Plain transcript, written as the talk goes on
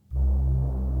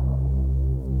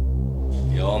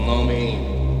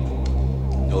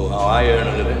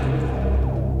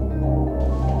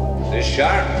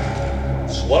shark,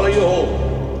 swallow you whole.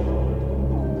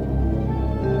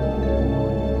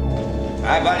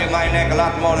 I value my neck a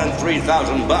lot more than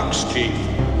 $3,000, Chief.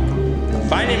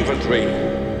 Find him for 3,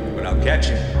 but I'll catch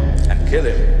him and kill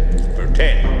him for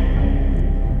 10.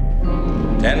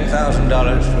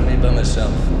 $10,000 for me by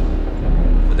myself.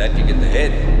 For that you get the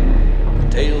head, the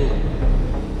tail,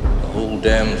 the whole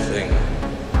damn thing.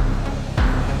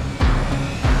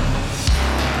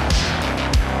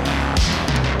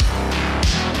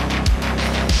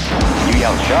 You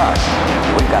yelled shark.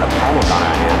 We've got a panic on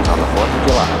our hands on the 4th of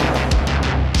July.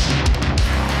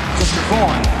 Mr.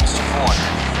 Vaughn,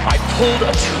 I pulled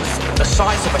a tooth the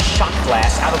size of a shot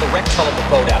glass out of the wrecked hull of the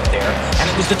boat out there, and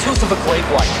it was the tooth of a great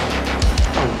white.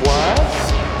 A what?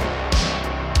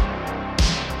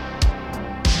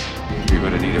 You're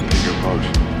gonna need a bigger boat.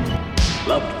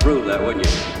 Love to prove that, wouldn't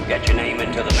you? Get your name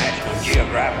into the National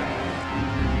Geographic.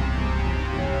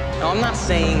 Now, I'm not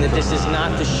saying that this is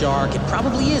not the shark. It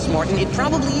probably is, Martin. It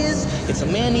probably is. It's a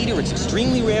man-eater. It's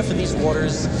extremely rare for these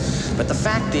waters. But the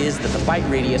fact is that the bite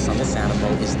radius on this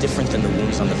animal is different than the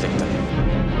wounds on the victim.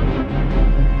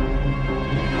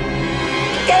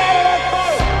 Get out of that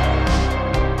boat!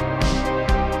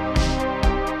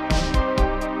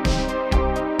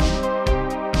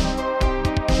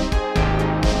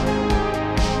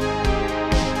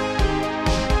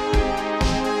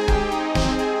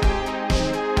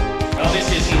 Well, this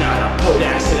is not a boat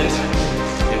accident.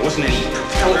 There wasn't any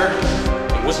propeller.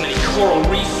 There wasn't any coral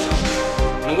reef.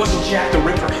 And it wasn't Jack the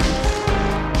Ripper.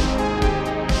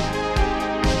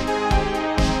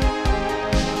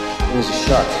 It was a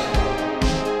shark.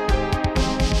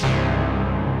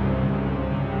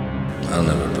 I'll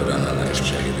never put on a nice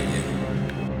jacket again.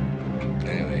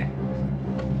 Anyway,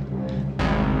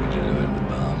 we delivered the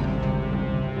bomb.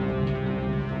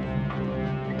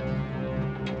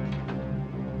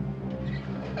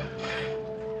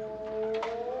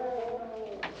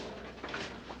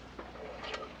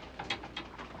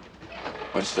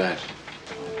 What's that?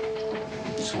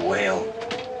 It's a whale.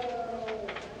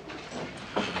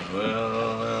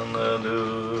 Well, and I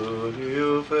do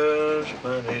you fair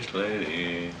Spanish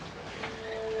lady.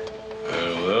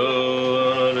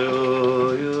 Farewell, and I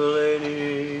do you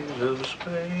ladies of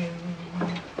Spain.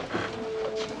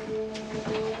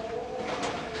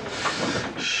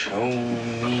 Show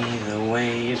me the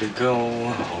way to go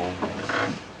home.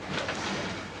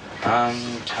 I'm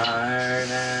tired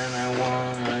and I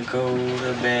wanna go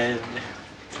to bed.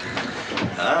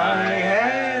 I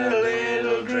had a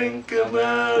little drink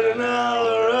about an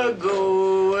hour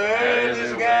ago, and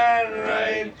it's got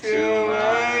right to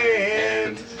my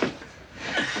head.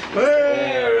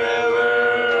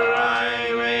 Wherever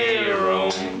I may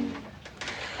roam,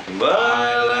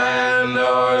 by land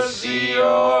or sea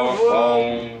or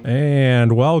foam.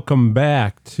 And welcome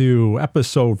back to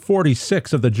episode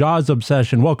 46 of the Jaws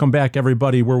Obsession. Welcome back,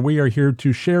 everybody, where we are here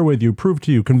to share with you, prove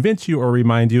to you, convince you, or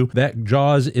remind you that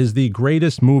Jaws is the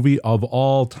greatest movie of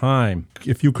all time.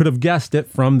 If you could have guessed it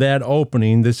from that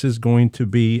opening, this is going to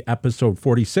be episode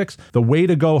 46, The Way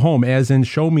to Go Home, as in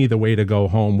Show Me the Way to Go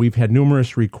Home. We've had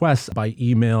numerous requests by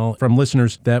email from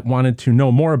listeners that wanted to know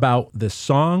more about this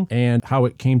song and how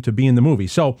it came to be in the movie.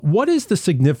 So what is the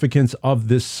significance of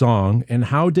this song, and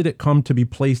how did it come to be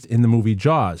placed in the movie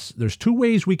Jaws? There's two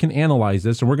ways we can analyze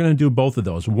this, and we're going to do both of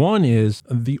those. One is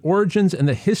the origins and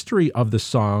the history of the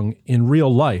song in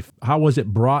real life. How was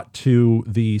it brought to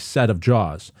the set of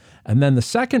Jaws? And then the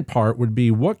second part would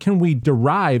be, what can we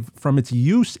derive from its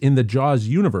use in the Jaws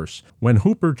universe when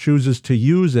Hooper chooses to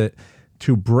use it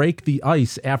to break the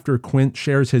ice after Quint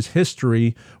shares his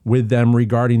history with them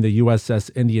regarding the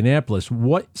USS Indianapolis?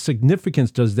 What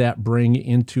significance does that bring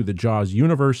into the Jaws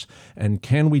universe? And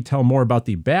can we tell more about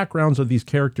the backgrounds of these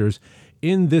characters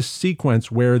in this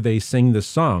sequence where they sing this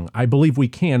song? I believe we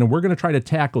can, and we're going to try to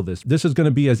tackle this. This is going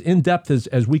to be as in-depth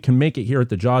as we can make it here at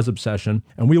the Jaws Obsession,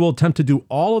 and we will attempt to do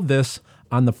all of this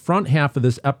on the front half of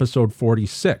this episode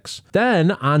 46.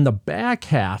 Then on the back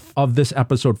half of this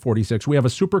episode 46, we have a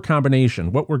super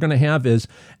combination. What we're going to have is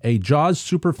a Jaws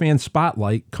Superfan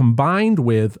Spotlight combined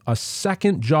with a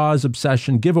second Jaws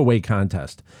Obsession giveaway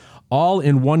contest, all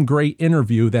in one great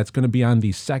interview that's going to be on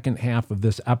the second half of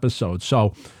this episode.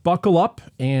 So buckle up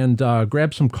and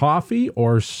grab some coffee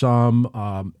or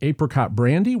some apricot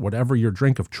brandy, whatever your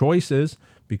drink of choice is,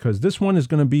 because this one is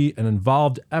going to be an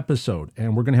involved episode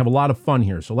and we're going to have a lot of fun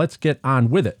here. So let's get on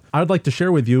with it. I would like to share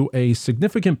with you a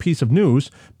significant piece of news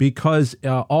because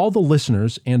all the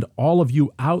listeners and all of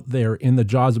you out there in the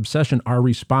Jaws Obsession are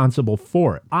responsible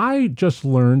for it. I just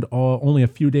learned only a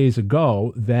few days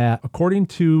ago that according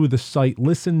to the site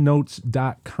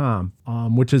listennotes.com,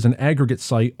 which is an aggregate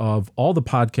site of all the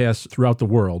podcasts throughout the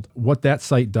world, what that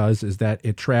site does is that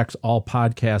it tracks all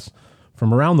podcasts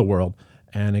from around the world.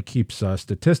 And it keeps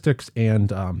statistics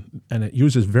and it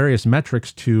uses various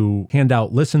metrics to hand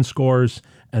out listen scores.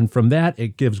 And from that,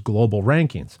 it gives global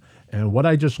rankings. And what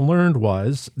I just learned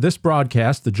was this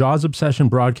broadcast, the Jaws Obsession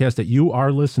broadcast that you are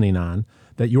listening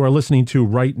to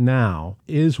right now,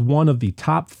 is one of the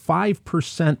top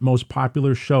 5% most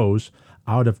popular shows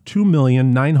out of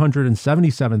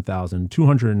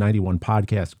 2,977,291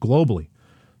 podcasts globally.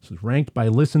 This is ranked by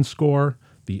Listen Score,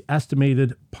 the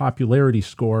estimated popularity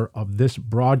score of this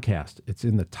broadcast. It's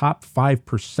in the top 5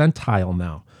 percentile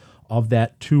now of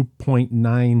that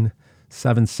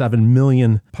 2.977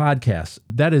 million podcasts.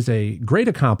 That is a great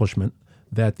accomplishment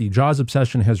that the Jaws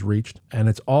Obsession has reached, and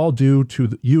it's all due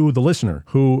to you, the listener,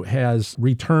 who has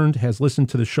returned, has listened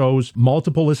to the shows,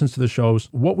 multiple listens to the shows.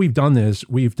 What we've done is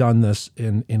we've done this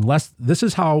in less. This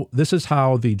is how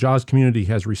the Jaws community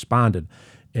has responded.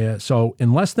 So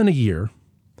in less than a year,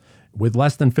 with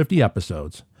less than 50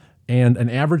 episodes and an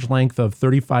average length of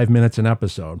 35 minutes an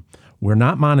episode. We're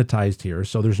not monetized here,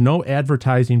 so there's no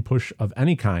advertising push of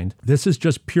any kind. This is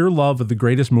just pure love of the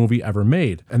greatest movie ever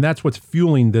made. And that's what's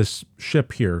fueling this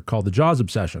ship here called the Jaws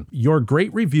Obsession. Your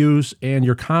great reviews and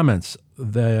your comments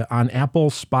on Apple,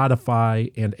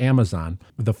 Spotify, and Amazon.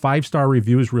 The 5-star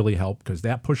reviews really help because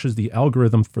that pushes the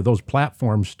algorithm for those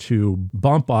platforms to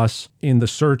bump us in the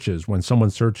searches when someone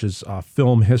searches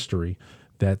film history,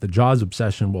 that the Jaws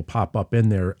Obsession will pop up in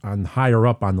there on higher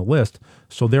up on the list.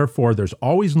 So therefore, there's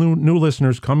always new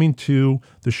listeners coming to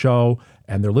the show,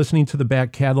 and they're listening to the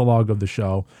back catalog of the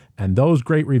show. And those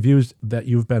great reviews that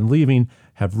you've been leaving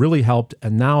have really helped.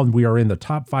 And now we are in the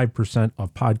top 5%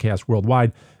 of podcasts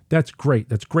worldwide. That's great.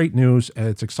 That's great news. And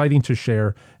it's exciting to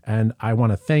share. And I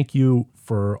want to thank you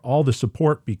for all the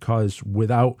support, because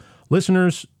without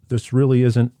listeners, this really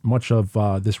isn't much of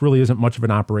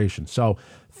an operation. So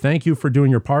thank you for doing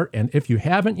your part. And if you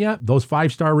haven't yet, those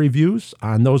 5-star reviews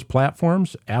on those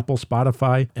platforms, Apple,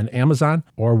 Spotify, and Amazon,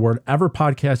 or whatever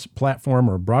podcast platform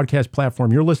or broadcast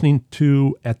platform you're listening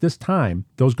to at this time,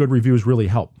 those good reviews really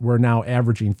help. We're now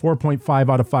averaging 4.5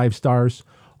 out of 5 stars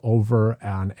over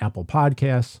on Apple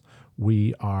Podcasts.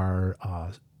 We are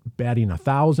batting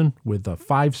 1,000 with the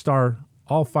 5-star,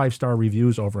 all 5-star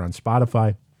reviews over on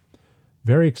Spotify.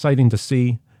 Very exciting to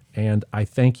see, and I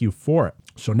thank you for it.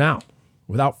 So now,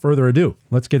 without further ado,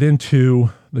 let's get into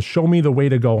the Show Me the Way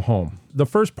to Go Home. The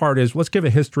first part is, let's give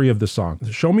a history of the song.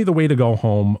 Show Me the Way to Go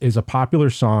Home is a popular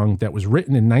song that was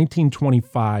written in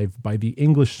 1925 by the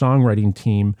English songwriting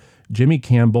team Jimmy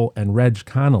Campbell and Reg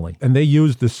Connolly, and they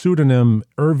used the pseudonym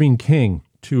Irving King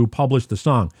to publish the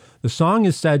song. The song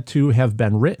is said to have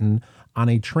been written on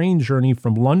a train journey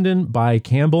from London by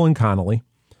Campbell and Connolly.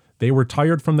 They were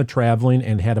tired from the traveling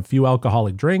and had a few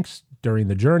alcoholic drinks during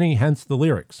the journey, hence the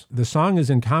lyrics. The song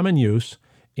is in common use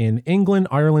in England,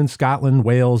 Ireland, Scotland,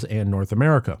 Wales, and North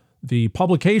America. The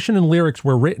publication and lyrics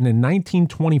were written in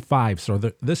 1925, so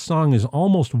this song is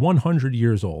almost 100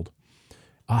 years old.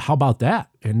 How about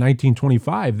that? In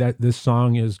 1925, this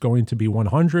song is going to be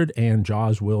 100 and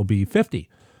Jaws will be 50.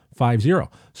 50.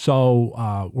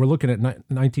 So we're looking at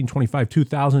 1925.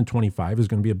 2025 is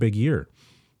going to be a big year.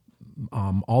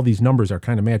 All these numbers are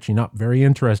kind of matching up. Very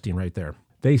interesting right there.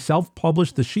 They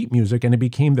self-published the sheet music, and it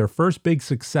became their first big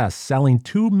success, selling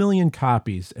 2 million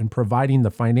copies and providing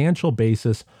the financial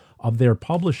basis of their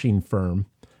publishing firm,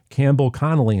 Campbell,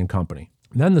 Connolly and Company.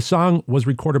 Then the song was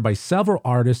recorded by several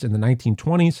artists in the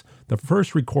 1920s. The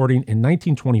first recording in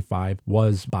 1925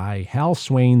 was by Hal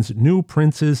Swain's New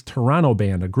Prince's Toronto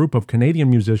Band, a group of Canadian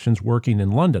musicians working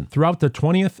in London. Throughout the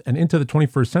 20th and into the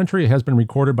 21st century, it has been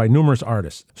recorded by numerous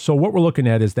artists. So what we're looking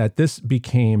at is that this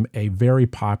became a very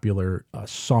popular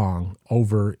song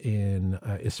over in,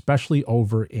 especially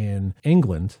over in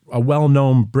England, a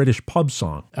well-known British pub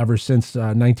song ever since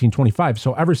 1925.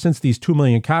 So ever since these 2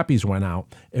 million copies went out,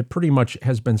 it pretty much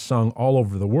has been sung all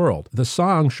over the world. The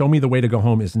song, Show Me the Way to Go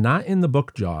Home, is not in the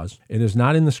book Jaws. It is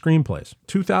not in the screenplays.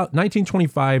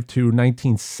 1925 to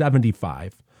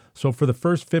 1975. So for the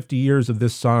first 50 years of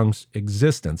this song's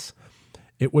existence,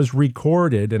 it was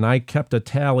recorded, and I kept a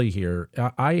tally here.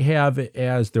 I have it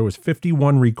as there was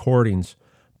 51 recordings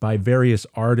by various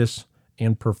artists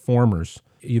and performers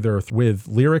either with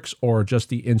lyrics or just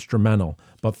the instrumental.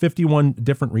 But 51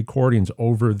 different recordings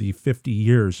over the 50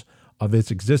 years of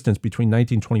its existence between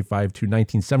 1925 to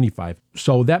 1975.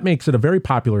 So that makes it a very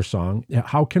popular song.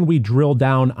 How can we drill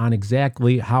down on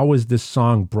exactly how is this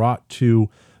song brought to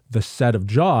the set of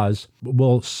Jaws?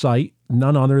 We'll cite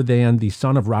none other than the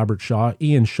son of Robert Shaw,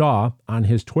 Ian Shaw, on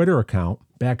his Twitter account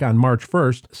back on March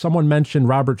 1st. Someone mentioned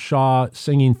Robert Shaw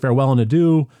singing Farewell and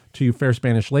Adieu to You Fair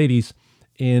Spanish Ladies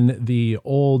in the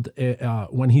old,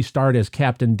 when he starred as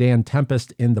Captain Dan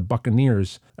Tempest in The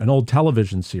Buccaneers, an old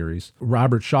television series.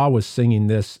 Robert Shaw was singing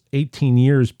this 18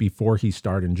 years before he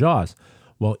starred in Jaws.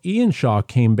 Well, Ian Shaw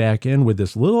came back in with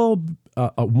this little,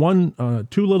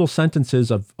 two little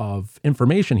sentences of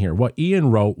information here. What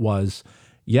Ian wrote was,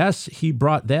 yes, he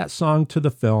brought that song to the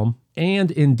film,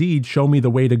 and indeed, Show Me the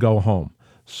Way to Go Home.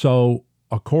 So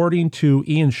according to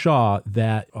Ian Shaw,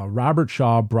 that Robert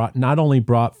Shaw not only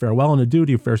brought Farewell and Adieu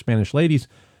to You Fair Spanish Ladies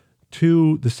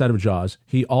to the set of Jaws,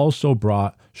 he also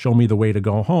brought Show Me the Way to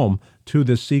Go Home to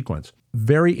this sequence.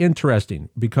 Very interesting,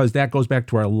 because that goes back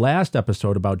to our last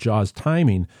episode about Jaws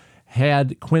timing.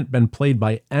 Had Quint been played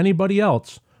by anybody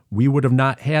else, we would have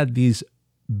not had these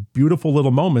beautiful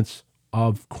little moments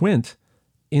of Quint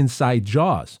inside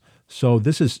Jaws. So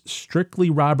this is strictly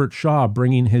Robert Shaw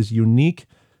bringing his unique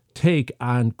take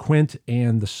on Quint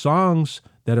and the songs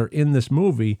that are in this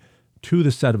movie to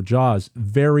the set of Jaws.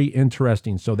 Very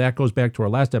interesting. So that goes back to our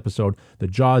last episode. The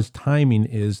Jaws timing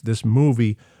is this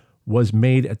movie was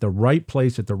made at the right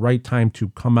place at the right time to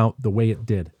come out the way it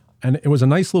did. And it was a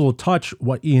nice little touch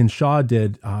what Ian Shaw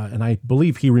did, and I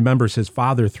believe he remembers his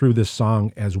father through this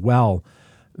song as well,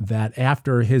 that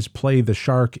after his play The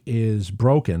Shark is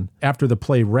Broken, after the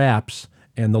play wraps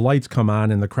and the lights come on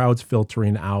and the crowd's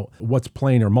filtering out, what's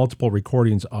playing are multiple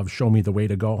recordings of Show Me the Way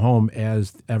to Go Home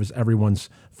as everyone's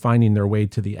finding their way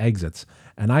to the exits.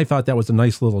 And I thought that was a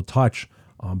nice little touch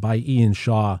by Ian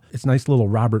Shaw. It's a nice little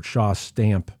Robert Shaw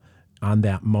stamp on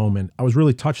that moment. I was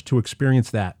really touched to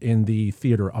experience that in the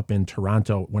theater up in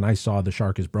Toronto when I saw The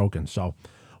Shark is Broken. So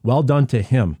well done to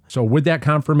him. So with that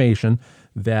confirmation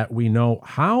that we know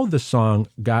how the song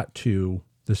got to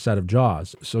the set of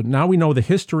Jaws. So now we know the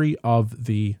history of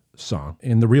the song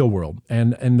in the real world.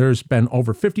 And there's been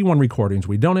over 51 recordings.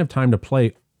 We don't have time to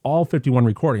play all 51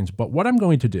 recordings, but what I'm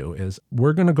going to do is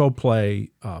we're going to go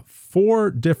play 4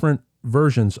 different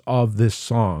versions of this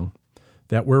song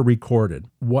that were recorded.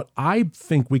 What I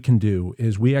think we can do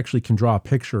is we actually can draw a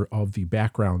picture of the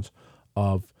backgrounds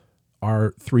of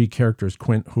our 3 characters,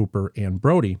 Quint, Hooper, and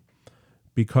Brody,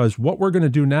 because what we're going to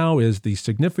do now is the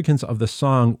significance of the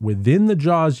song within the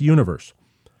Jaws universe,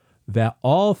 that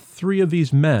all 3 of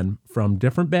these men from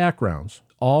different backgrounds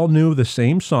all knew the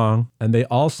same song and they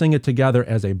all sing it together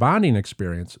as a bonding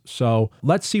experience. So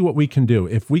let's see what we can do.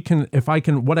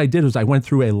 What I did is I went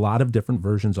through a lot of different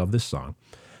versions of this song.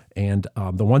 And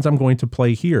the ones I'm going to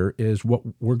play here is what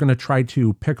we're going to try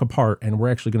to pick apart, and we're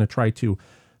actually going to try to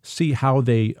see how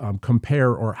they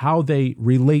compare or how they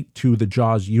relate to the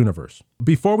Jaws universe.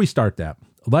 Before we start that,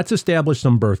 let's establish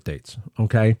some birth dates,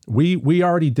 okay? We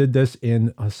already did this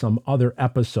in some other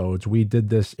episodes. We did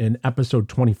this in episode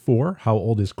 24, How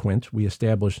Old is Quint? We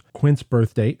established Quint's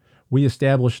birth date. We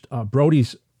established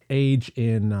Brody's age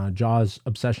in Jaws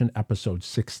Obsession episode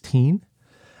 16.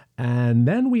 And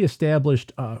then we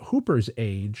established Hooper's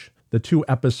age, the 2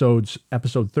 episodes,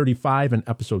 episode 35 and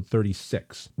episode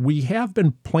 36. We have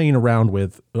been playing around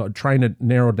with trying to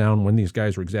narrow down when these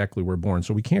guys were born.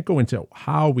 So we can't go into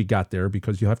how we got there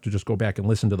because you have to just go back and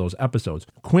listen to those episodes.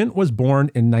 Quint was born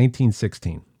in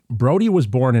 1916. Brody was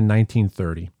born in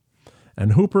 1930.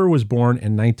 And Hooper was born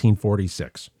in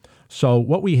 1946. So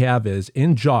what we have is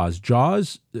in Jaws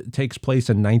takes place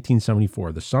in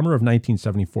 1974, the summer of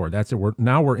 1974. That's it.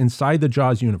 We're inside the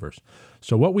Jaws universe.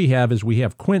 So what we have is we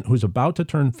have Quint, who's about to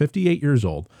turn 58 years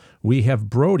old. We have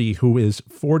Brody, who is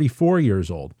 44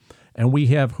 years old. And we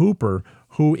have Hooper,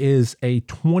 who is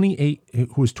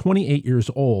 28 years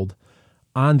old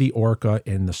on the Orca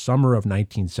in the summer of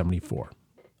 1974.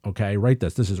 Okay, write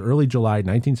this. This is early July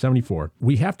 1974.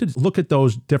 We have to look at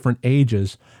those different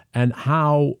ages and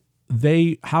how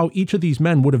each of these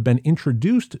men would have been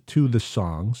introduced to the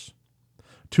songs,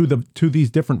 to these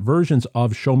different versions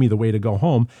of Show Me the Way to Go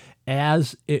Home,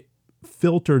 as it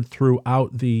filtered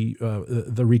throughout the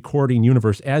recording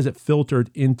universe, as it filtered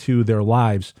into their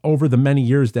lives over the many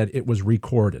years that it was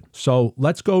recorded. So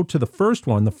let's go to the first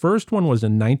one. The first one was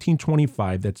in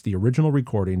 1925. That's the original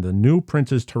recording, the New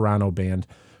Prince's Toronto Band,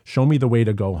 Show Me the Way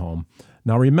to Go Home.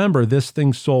 Now remember, this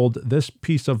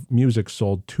piece of music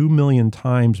sold 2 million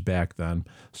times back then.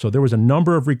 So there was a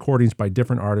number of recordings by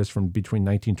different artists from between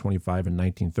 1925 and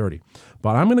 1930.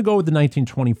 But I'm going to go with the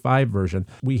 1925 version.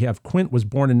 We have Quint was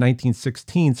born in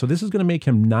 1916, so this is going to make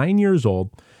him 9 years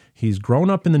old. He's grown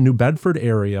up in the New Bedford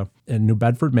area, in New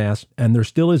Bedford, Mass., and there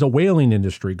still is a whaling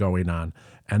industry going on.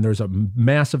 And there's a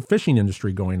massive fishing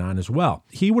industry going on as well.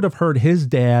 He would have heard his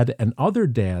dad and other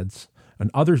dads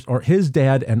his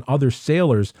dad and other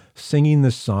sailors singing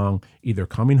this song, either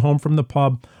coming home from the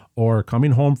pub or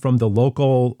coming home from the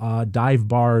local dive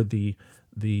bar, the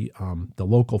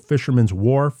local fisherman's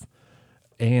wharf.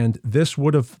 And this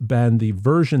would have been the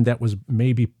version that was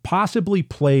maybe possibly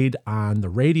played on the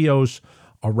radios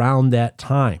around that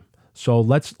time. So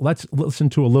let's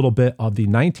listen to a little bit of the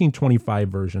 1925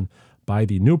 version by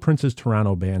the New Prince's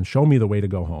Toronto Band, Show Me the Way to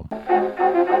Go Home.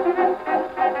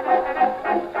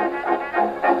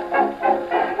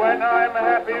 When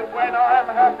I'm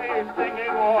happy, singing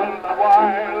all the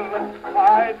while,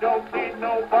 I don't need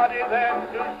nobody then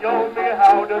to show me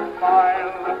how to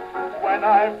smile. When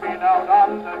I've been out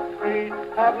on the street,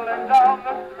 toddling down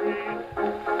the street,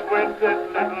 with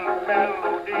this little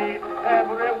melody,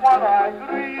 everyone I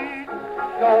greet.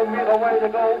 Show me the way to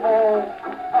go home,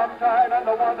 I'm tired and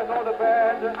I want to go to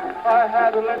bed. I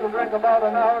had a little drink about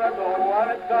an hour ago,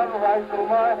 and it's gone right through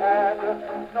my head.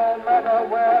 No matter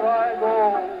where I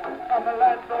go, on the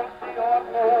land or sea or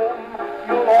home,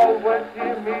 you'll always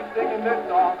hear me singing this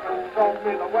song, show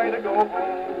me the way to go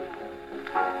home.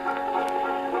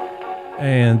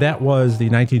 And that was the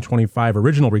 1925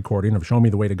 original recording of Show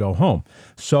Me the Way to Go Home.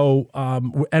 So,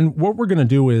 and what we're going to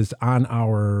do is on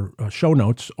our show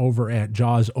notes over at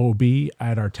Jaws OB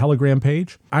at our Telegram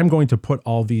page, I'm going to put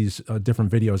all these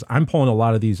different videos. I'm pulling a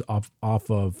lot of these off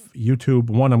of YouTube.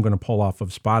 One I'm going to pull off of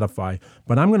Spotify,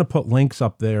 but I'm going to put links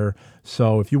up there.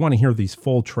 So if you want to hear these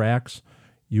full tracks,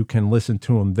 you can listen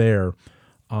to them there.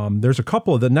 There's a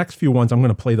couple of the next few ones I'm going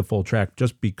to play the full track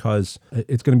just because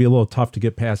it's going to be a little tough to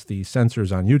get past the censors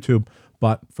on YouTube.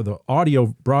 But for the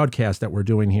audio broadcast that we're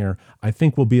doing here, I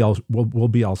think we'll be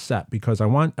all set, because I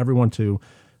want everyone to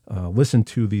listen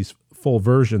to these full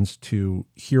versions to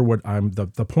hear what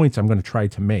the points I'm going to try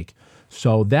to make.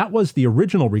 So that was the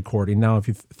original recording. Now, if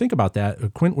you think about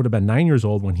that, Quint would have been 9 years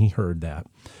old when he heard that.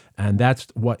 And that's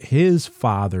what his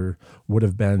father would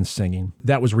have been singing.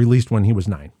 That was released when he was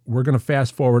 9. We're going to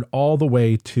fast forward all the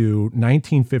way to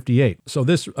 1958. So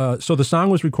the song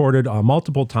was recorded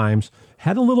multiple times,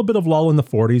 had a little bit of lull in the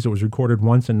 40s. It was recorded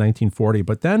once in 1940,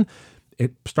 but then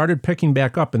it started picking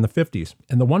back up in the 50s.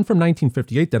 And the one from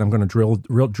 1958 that I'm going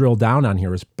to drill down on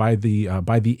here is by the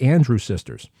Andrew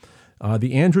Sisters.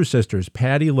 The Andrew Sisters,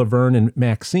 Patty, Laverne, and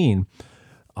Maxine,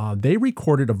 they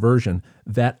recorded a version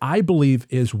that I believe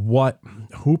is what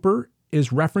Hooper is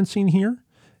referencing here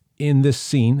in this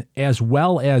scene, as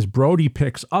well as Brody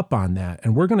picks up on that.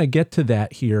 And we're going to get to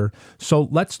that here. So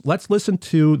let's listen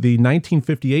to the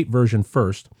 1958 version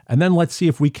first, and then let's see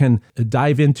if we can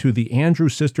dive into the Andrew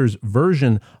Sisters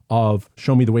version of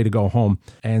Show Me the Way to Go Home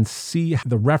and see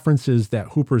the references that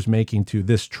Hooper's making to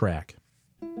this track.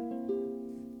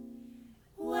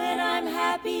 When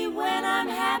I'm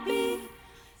happy,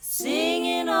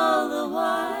 singing all the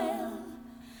while,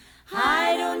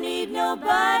 I don't need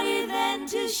nobody then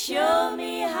to show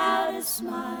me how to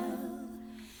smile.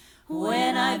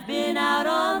 When I've been out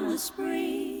on the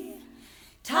spree,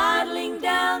 toddling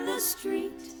down the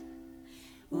street,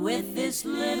 with this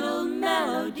little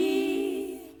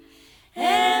melody,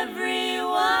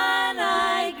 everyone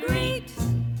I greet.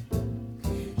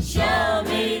 Show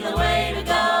me the way to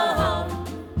go home,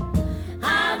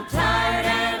 I'm tired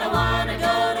and I want to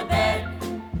go to bed.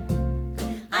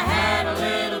 I had a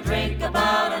little drink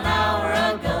about an hour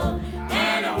ago,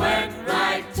 and it went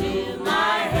right to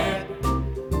my head.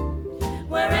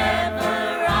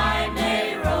 Wherever I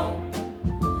may roam,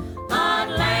 on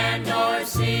land or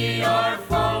sea or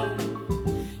foam,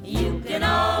 you can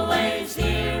always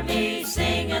hear me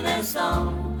singing this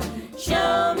song.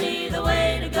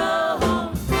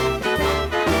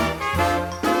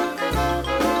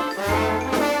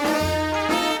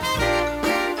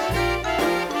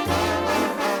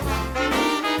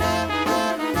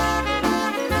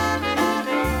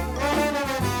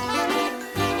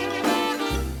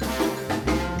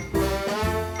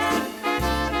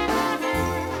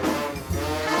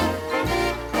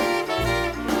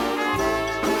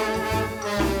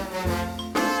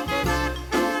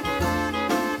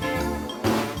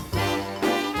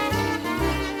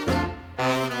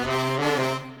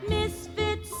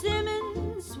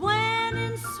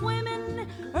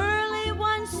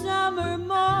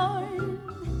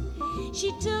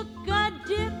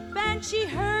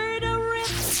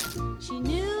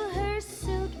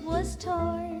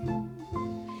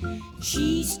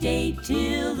 She stayed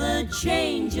till the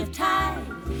change of tide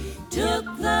took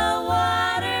the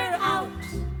water out.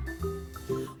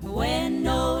 When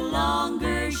no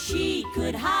longer she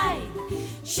could hide,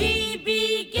 she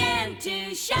began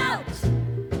to shout,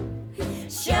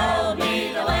 show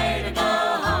me the way to go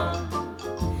home.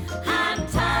 I'm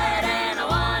tired and I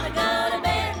want to go to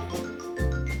bed.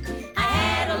 I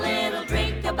had a little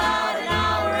drink about an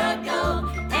hour ago,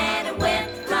 and it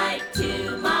went right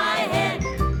to my head.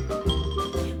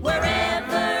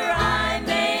 Wherever I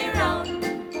may roam,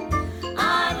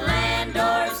 on land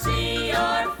or sea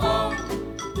or foam,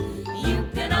 you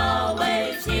can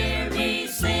always hear me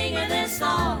singing this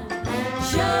song.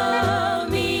 Show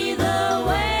me the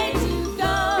way to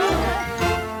go.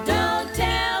 Don't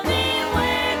tell me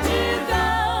where to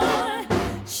go.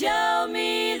 Show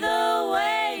me the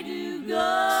way to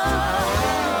go.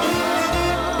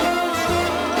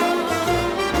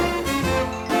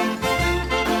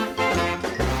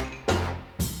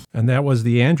 And that was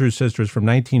the Andrews Sisters from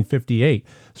 1958.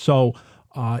 So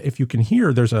if you can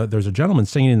hear, there's a gentleman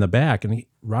singing in the back, and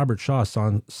Robert Shaw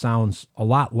sounds a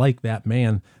lot like that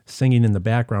man singing in the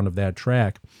background of that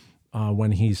track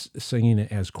when he's singing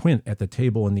it as Quint at the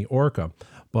table in the Orca.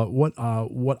 But what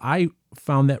I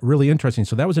found that really interesting,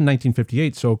 so that was in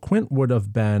 1958. So Quint would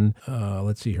have been,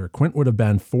 Quint would have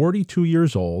been 42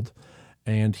 years old,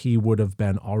 and he would have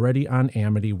been already on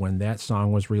Amity when that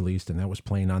song was released, and that was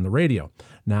playing on the radio.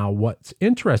 Now, what's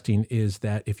interesting is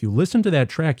that if you listen to that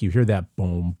track, you hear that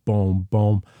boom, boom,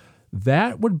 boom.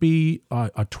 That would be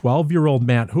a 12-year-old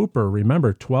Matt Hooper.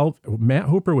 Remember, Matt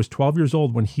Hooper was 12 years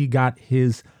old when he got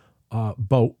his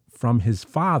boat from his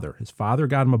father. His father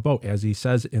got him a boat, as he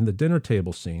says in the dinner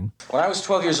table scene. When I was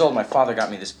 12 years old, my father got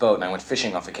me this boat, and I went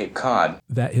fishing off of Cape Cod.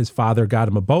 That his father got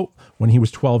him a boat when he was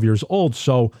 12 years old.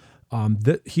 So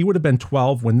he would have been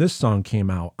 12 when this song came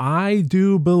out. I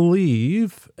do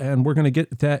believe, and we're going to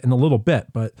get to that in a little bit,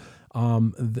 but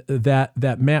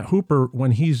that Matt Hooper,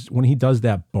 when he does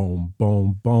that boom,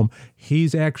 boom, boom,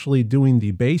 he's actually doing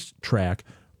the bass track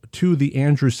to the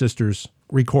Andrews Sisters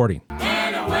recording.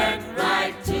 And it went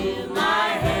right to my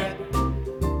head.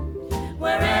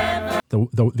 Wherever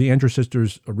The Andrews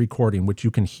Sisters recording, which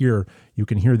you can hear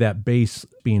that bass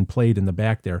being played in the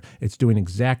back there. It's doing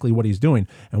exactly what he's doing.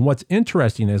 And what's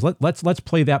interesting is let's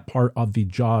play that part of the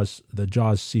Jaws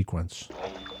sequence.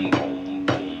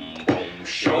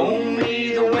 Show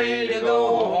me the way to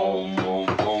go home.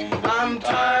 I'm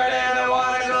tired and I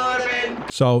want to go to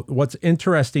bed. So what's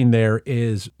interesting there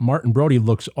is Martin Brody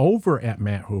looks over at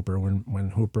Matt Hooper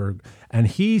when Hooper, and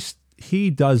he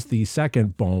does the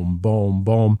second boom, boom,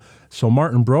 boom. So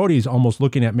Martin Brody's almost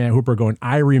looking at Matt Hooper going,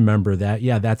 I remember that.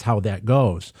 Yeah, that's how that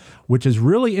goes, which is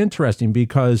really interesting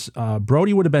because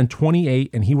Brody would have been 28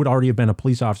 and he would already have been a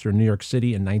police officer in New York City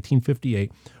in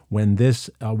 1958 when this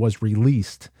was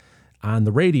released on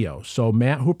the radio. So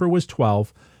Matt Hooper was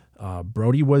 12,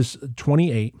 Brody was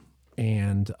 28,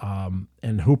 and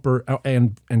Hooper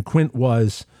and Quint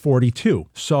was 42.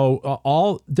 So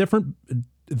all different.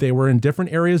 They were in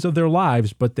different areas of their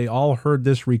lives, but they all heard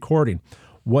this recording.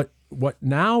 What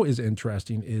now is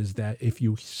interesting is that if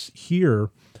you hear,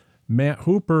 Matt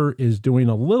Hooper is doing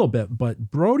a little bit,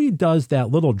 but Brody does that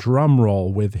little drum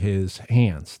roll with his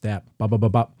hands, that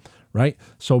ba-ba-ba-ba, right?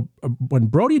 So when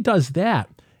Brody does that,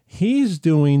 he's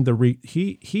doing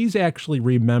he's actually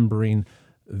remembering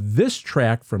this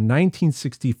track from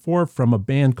 1964 from a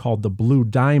band called the Blue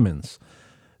Diamonds.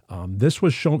 This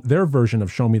was their version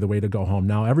of Show Me the Way to Go Home.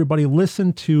 Now, everybody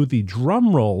listen to the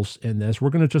drum rolls in this. We're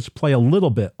going to just play a little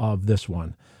bit of this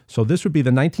one. So this would be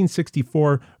the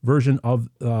 1964 version of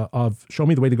Show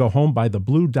Me the Way to Go Home by the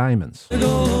Blue Diamonds.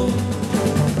 Show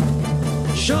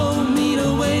me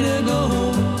the way to go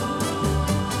home.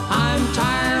 I'm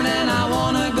tired and I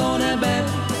want to go to bed.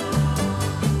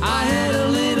 I had a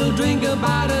little drink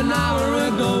about an hour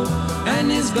ago, and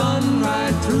it's gone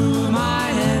right through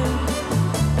my head.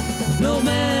 No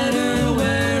matter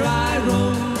where I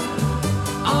roam,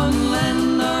 on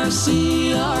land or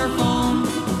sea or foam,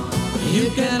 you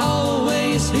can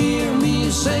always hear me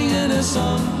singing a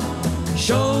song.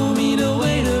 Show me the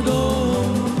way to go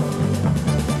home.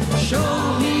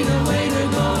 Show me the way to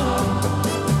go home.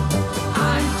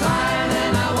 I'm tired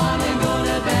and I want to go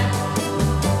to bed.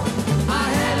 I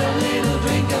had a little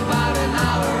drink about an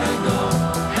hour ago,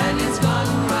 and it's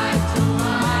gone right through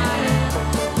my head.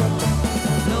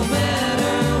 No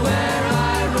matter where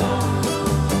I roam,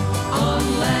 on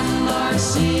land or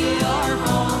sea or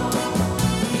foam,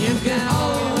 you can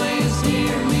always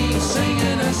hear me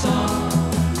singing a song.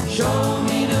 Show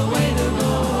me the way to go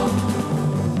home.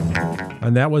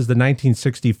 And that was the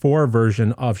 1964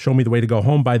 version of Show Me the Way to Go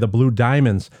Home by the Blue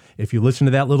Diamonds. If you listen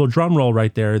to that little drum roll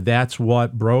right there, that's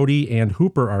what Brody and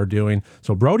Hooper are doing.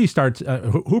 So Brody starts,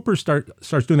 Hooper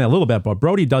starts doing that a little bit, but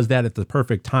Brody does that at the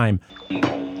perfect time.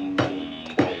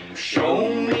 Show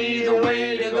me the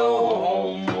way to go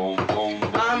home.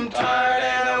 I'm tired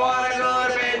and I want to go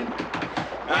to bed.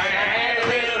 I had a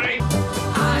little drink.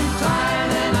 I'm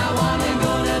tired and I want to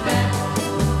go to bed.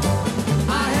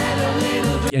 I had a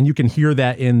little drink. And you can hear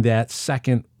that in that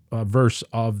second verse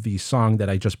of the song that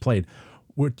I just played,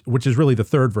 which is really the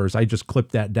third verse. I just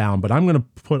clipped that down, but I'm going to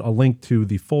put a link to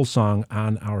the full song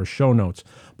on our show notes.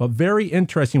 But very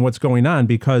interesting what's going on,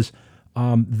 because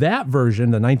that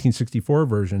version, the 1964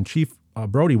 version, Chief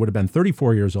Brody would have been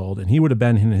 34 years old, and he would have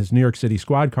been in his New York City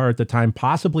squad car at the time,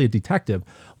 possibly a detective,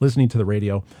 listening to the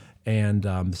radio. And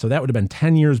so that would have been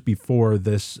 10 years before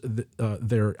this.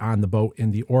 They're on the boat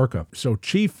in the Orca. So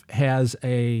Chief has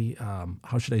a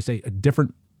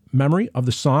different memory of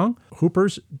the song,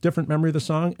 Hooper's different memory of the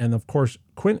song, and of course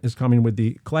Quint is coming with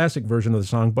the classic version of the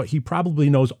song, but he probably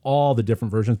knows all the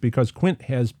different versions because Quint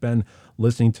has been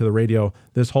listening to the radio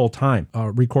this whole time.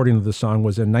 Recording of the song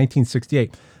was in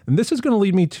 1968. And this is going to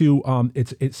lead me to,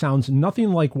 it sounds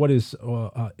nothing like what is,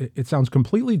 it sounds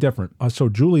completely different. So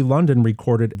Julie London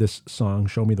recorded this song,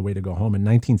 Show Me the Way to Go Home, in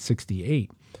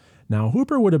 1968. Now,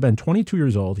 Hooper would have been 22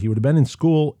 years old. He would have been in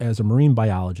school as a marine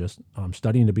biologist,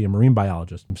 studying to be a marine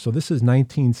biologist. So this is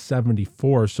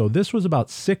 1974. So this was about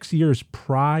 6 years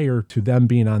prior to them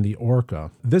being on the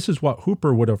Orca. This is what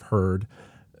Hooper would have heard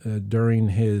during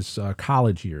his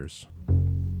college years.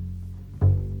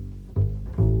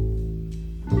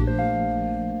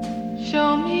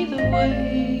 Show me the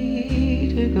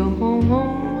way to go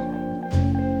home.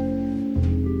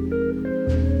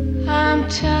 I'm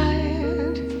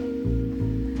tired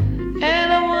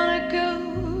and I want to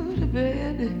go to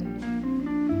bed.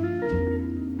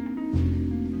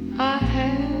 I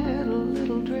had a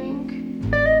little drink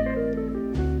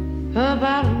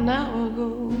about an hour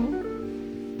ago,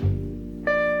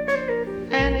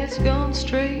 and it's gone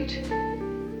straight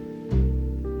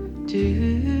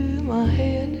to my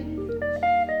head.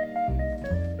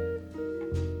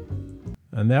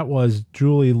 And that was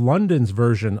Julie London's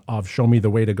version of Show Me the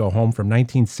Way to Go Home from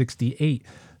 1968.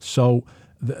 So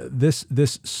this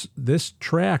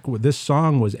track, this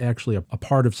song was actually a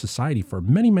part of society for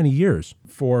many, many years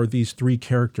for these three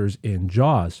characters in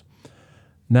Jaws.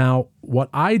 Now, what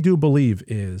I do believe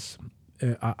is,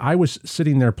 I was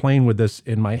sitting there playing with this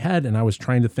in my head, and I was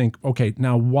trying to think, okay,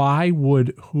 now why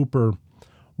would Hooper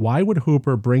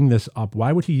bring this up?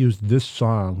 Why would he use this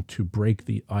song to break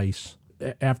the ice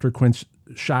after Quint's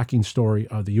shocking story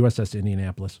of the USS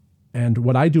Indianapolis? And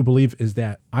what I do believe is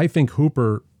that I think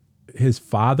Hooper, his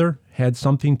father, had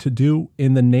something to do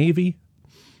in the Navy,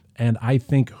 and I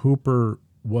think Hooper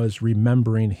was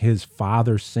remembering his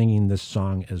father singing this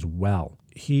song as well.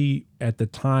 He, at the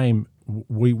time,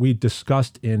 we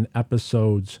discussed in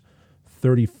episodes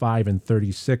 35 and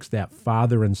 36 that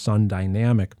father and son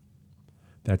dynamic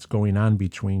that's going on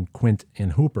between Quint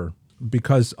and Hooper,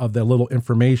 because of the little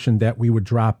information that we would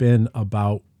drop in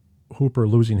about Hooper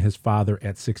losing his father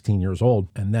at 16 years old.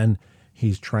 And then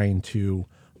he's trying to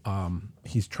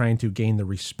gain the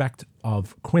respect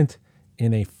of Quint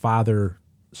in a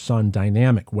father-son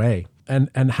dynamic way.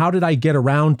 And how did I get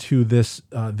around to this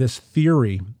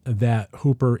theory that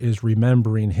Hooper is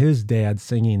remembering his dad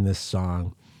singing this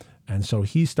song? And so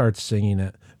he starts singing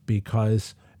it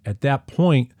because at that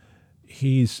point,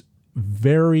 he's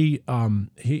very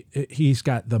he's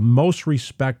got the most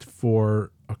respect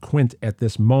for Quint at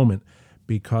this moment,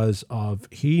 because of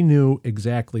he knew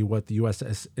exactly what the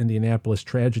USS Indianapolis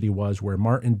tragedy was, where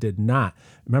Martin did not.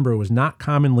 Remember, it was not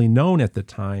commonly known at the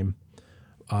time.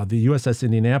 The USS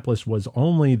Indianapolis was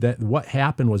only that what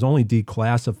happened was only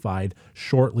declassified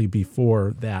shortly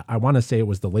before that. I want to say it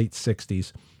was the late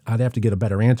 60s. I'd have to get a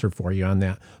better answer for you on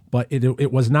that, but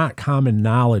it was not common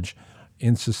knowledge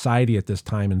in society at this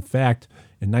time. In fact,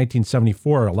 in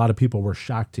 1974, a lot of people were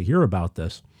shocked to hear about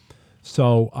this.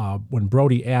 So when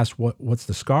Brody asked what's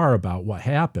the scar about, what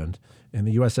happened in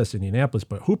the USS Indianapolis,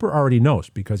 but Hooper already knows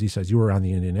because he says you were on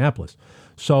the Indianapolis.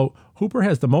 So Hooper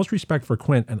has the most respect for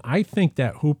Quint, and I think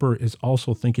that Hooper is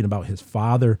also thinking about his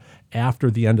father after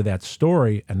the end of that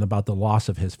story and about the loss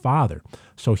of his father.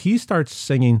 So he starts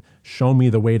singing Show Me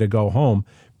the Way to Go Home,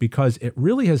 because it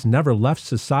really has never left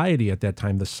society at that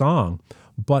time, the song.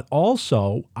 But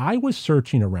also, I was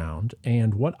searching around,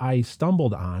 and what I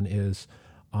stumbled on is,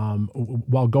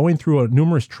 while going through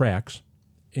numerous tracks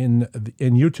in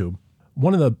YouTube,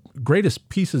 One of the greatest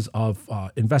pieces of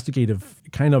investigative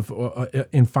kind of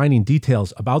in finding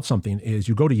details about something is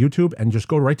you go to YouTube and just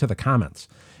go right to the comments.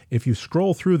 If you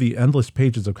scroll through the endless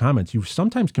pages of comments, you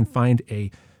sometimes can find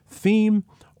a theme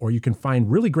or you can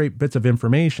find really great bits of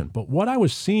information. But what I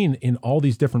was seeing in all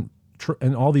these different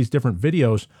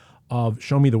videos of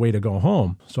Show Me the Way to Go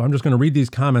Home. So I'm just going to read these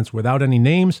comments without any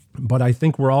names, but I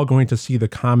think we're all going to see the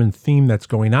common theme that's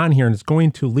going on here, and it's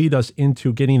going to lead us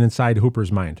into getting inside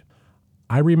Hooper's mind.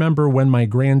 I remember when my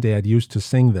granddad used to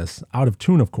sing this, out of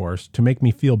tune of course, to make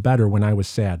me feel better when I was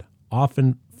sad.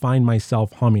 Often find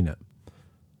myself humming it.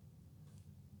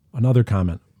 Another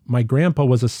comment. My grandpa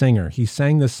was a singer. He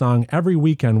sang this song every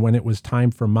weekend when it was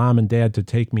time for Mom and Dad to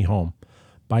take me home.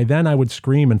 By then I would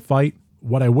scream and fight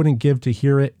what I wouldn't give to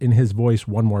hear it in his voice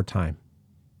one more time.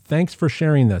 Thanks for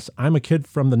sharing this. I'm a kid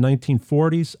from the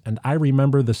 1940s, and I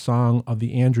remember the song of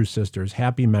the Andrews Sisters,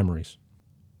 Happy Memories.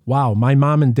 Wow, my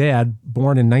mom and dad,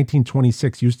 born in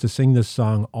 1926, used to sing this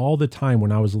song all the time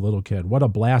when I was a little kid. What a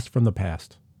blast from the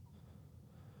past.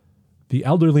 The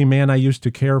elderly man I used to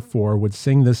care for would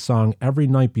sing this song every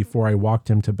night before I walked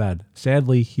him to bed.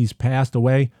 Sadly, he's passed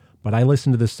away, but I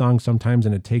listen to this song sometimes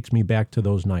and it takes me back to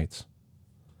those nights.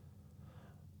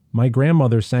 My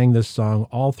grandmother sang this song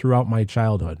all throughout my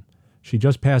childhood. She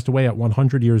just passed away at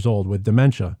 100 years old with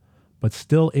dementia, but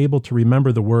still able to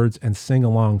remember the words and sing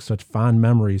along such fond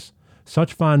memories.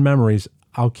 Such fond memories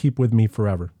I'll keep with me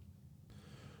forever.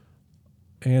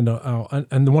 And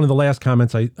one of the last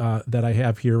comments that I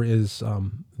have here is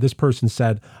this person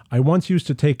said, I once used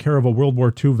to take care of a World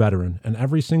War II veteran, and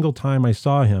every single time I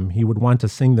saw him, he would want to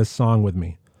sing this song with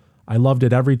me. I loved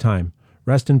it every time.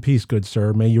 Rest in peace, good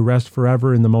sir. May you rest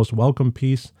forever in the most welcome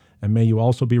peace, and may you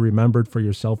also be remembered for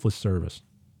your selfless service.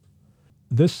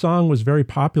 This song was very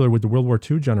popular with the World War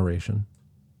II generation,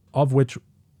 of which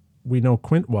we know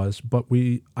Quint was, but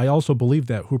I also believe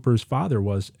that Hooper's father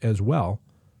was as well.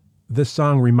 This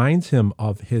song reminds him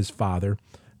of his father,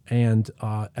 and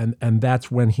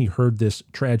that's when he heard this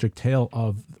tragic tale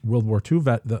of World War II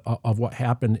of what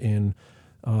happened in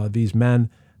these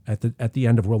men at the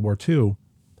end of World War II.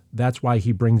 That's why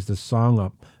he brings this song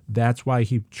up. That's why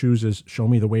he chooses Show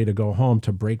Me the Way to Go Home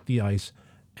to break the ice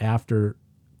after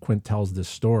Quint tells this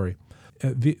story.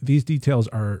 These details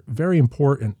are very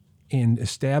important in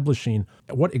establishing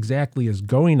what exactly is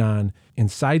going on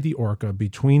inside the orca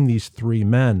between these three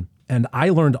men. And I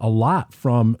learned a lot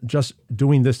from just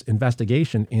doing this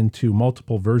investigation into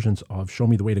multiple versions of Show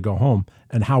Me the Way to Go Home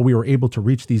and how we were able to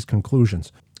reach these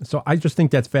conclusions. So I just think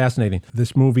that's fascinating.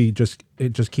 This movie just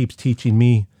keeps teaching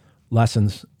me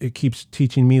lessons. It keeps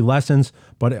teaching me lessons,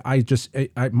 but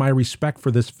my respect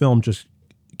for this film just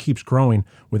keeps growing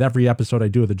with every episode I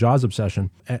do of the Jaws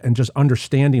Obsession, and just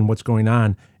understanding what's going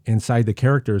on inside the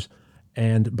characters.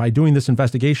 And by doing this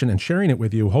investigation and sharing it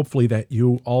with you, hopefully that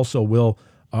you also will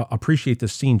appreciate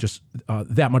this scene just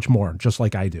that much more, just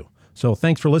like I do. So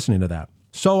thanks for listening to that.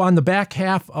 So on the back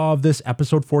half of this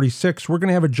episode 46, we're going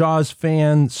to have a Jaws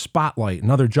fan spotlight,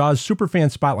 another Jaws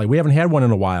superfan spotlight. We haven't had one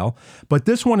in a while, but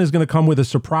this one is going to come with a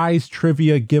surprise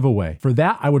trivia giveaway. For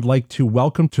that, I would like to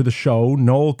welcome to the show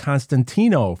Noel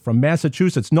Constantino from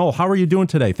Massachusetts. Noel, how are you doing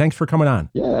today? Thanks for coming on.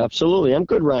 Yeah, absolutely. I'm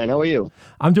good, Ryan. How are you?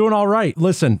 I'm doing all right.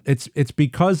 Listen, it's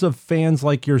because of fans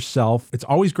like yourself. It's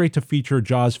always great to feature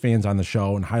Jaws fans on the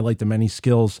show and highlight the many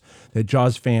skills that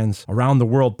Jaws fans around the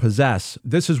world possess.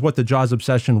 This is what the Jaws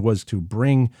Obsession was, to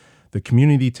bring the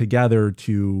community together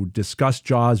to discuss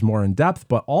Jaws more in depth,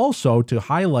 but also to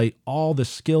highlight all the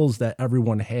skills that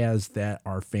everyone has that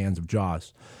are fans of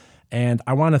Jaws. And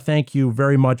I want to thank you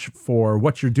very much for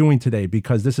what you're doing today,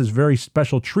 because this is a very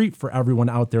special treat for everyone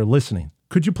out there listening.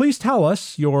 Could you please tell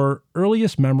us your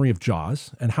earliest memory of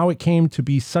Jaws and how it came to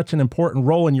be such an important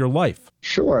role in your life?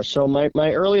 Sure. So my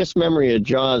earliest memory of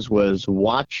Jaws was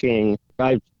watching,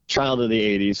 I'm a child of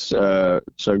the 80s,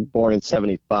 so born in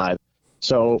 75.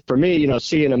 So for me,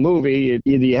 seeing a movie,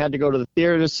 either you had to go to the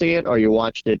theater to see it or you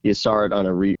watched it, you saw it on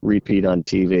a repeat on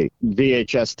TV.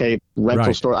 VHS tape,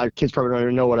 rental store. Our kids probably don't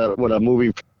even know what a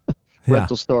movie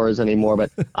rental store is anymore,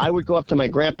 but I would go up to my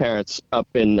grandparents up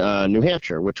in New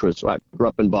Hampshire, which was, I grew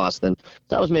up in Boston.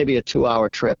 That was maybe a 2-hour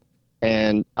trip.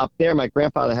 And up there, my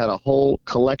grandfather had a whole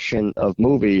collection of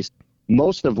movies,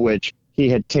 most of which he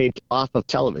had taped off of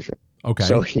television. Okay.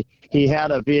 So he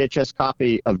had a VHS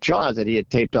copy of Jaws that he had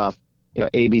taped off,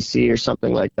 ABC or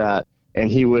something like that, and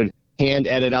he would hand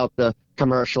edit out the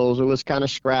commercials. It was kind of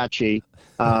scratchy,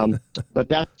 but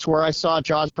that's where I saw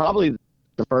Jaws probably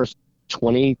the first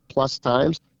 20 plus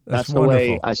times. That's the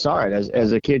way I saw it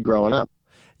as a kid growing up.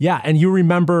 Yeah, and you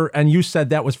remember, and you said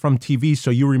that was from TV,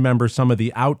 so you remember some of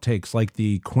the outtakes, like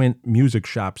the Quint music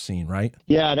shop scene, right?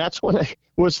 Yeah, that's when it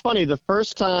was funny. The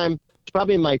first time,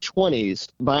 probably in my 20s,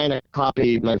 buying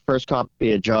my first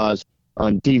copy of Jaws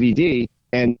on DVD,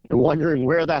 and wondering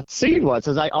where that scene was,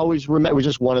 as I always remember. It was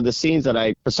just one of the scenes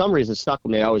that for some reason, stuck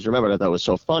with me. I always remembered. I thought it was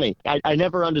so funny. I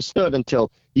never understood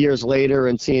until years later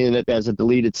and seeing it as a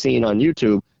deleted scene on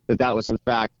YouTube that was, in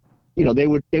fact, they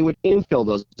would infill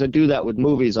those. To do that with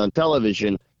movies on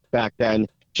television back then,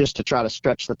 just to try to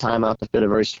stretch the time out to fit a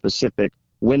very specific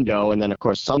window. And then, of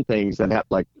course, some things that have,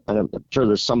 like, I'm sure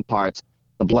there's some parts,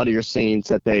 the bloodier scenes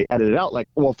that they edited out. Like,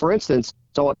 well, for instance,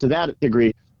 so to that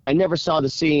degree, I never saw the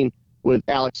scene with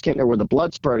Alex Kintner where the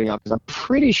blood spurting out, because I'm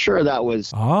pretty sure that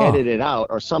was edited out,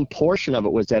 or some portion of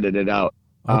it was edited out.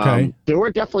 Okay. There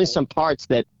were definitely some parts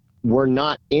that were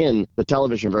not in the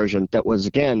television version. That was,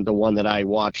 again, the one that I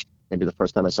watched maybe the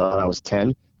first time I saw it, I was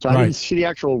 10. So I didn't see the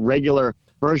actual regular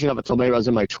version of it until maybe I was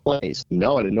in my 20s.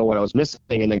 No, I didn't know what I was missing.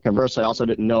 And then conversely, I also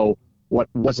didn't know what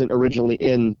wasn't originally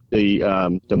in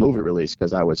the movie release,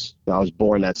 because I was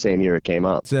born that same year it came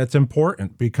out. So that's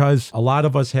important, because a lot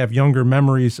of us have younger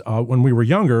memories when we were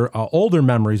younger, older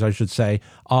memories, I should say,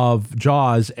 of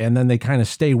Jaws, and then they kind of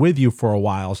stay with you for a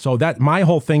while. So that my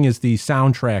whole thing is the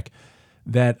soundtrack,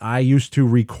 that I used to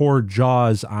record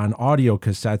Jaws on audio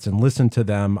cassettes and listen to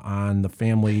them on the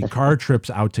family car trips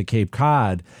out to Cape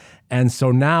Cod. And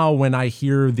so now when I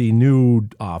hear the new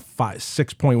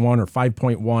 6.1 or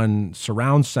 5.1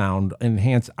 surround sound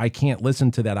enhanced, I can't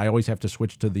listen to that. I always have to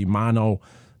switch to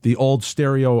the old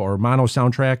stereo or mono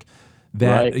soundtrack.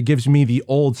 That it gives me the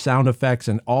old sound effects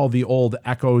and all the old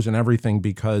echoes and everything,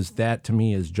 because that to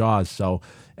me is Jaws. So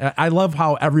I love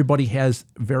how everybody has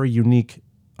very unique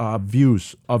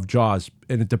views of Jaws,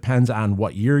 and it depends on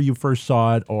what year you first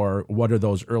saw it or what are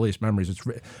those earliest memories. It's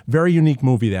very unique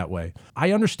movie that way.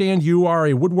 I understand you are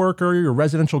a woodworker, you're a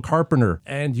residential carpenter,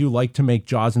 and you like to make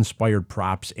Jaws-inspired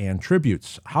props and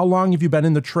tributes. How long have you been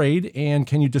in the trade, and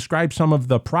can you describe some of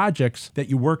the projects that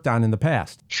you worked on in the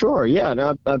past? Sure, yeah.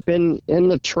 Now, I've been in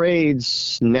the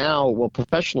trades now, well,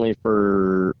 professionally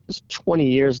for 20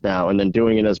 years now, and then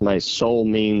doing it as my sole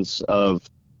means of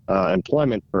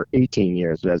employment for 18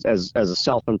 years as a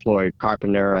self-employed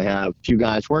carpenter. I have a few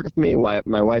guys working for me.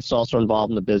 My wife's also involved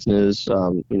in the business,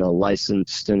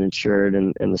 licensed and insured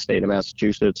in the state of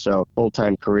Massachusetts, so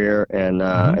full-time career. And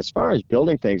as far as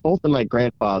building things, both of my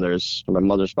grandfathers, my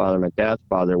mother's father and my dad's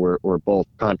father, were both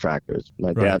contractors.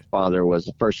 My dad's father was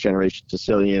a first-generation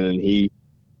Sicilian, and he,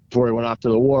 before he went off to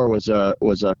the war, was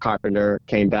a carpenter,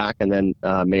 came back, and then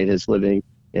made his living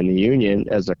in the Union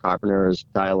as a carpenter his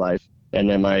entire life. And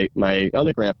then my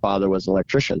other grandfather was an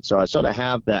electrician. So I sort of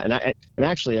have that. And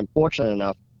actually, I'm fortunate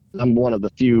enough, I'm one of the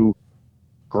few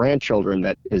grandchildren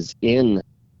that is in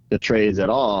the trades at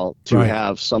all to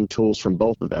have some tools from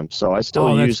both of them. So I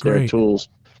still use their tools.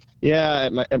 Yeah,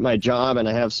 at my job, and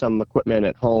I have some equipment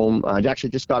at home. I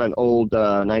actually just got an old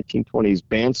 1920s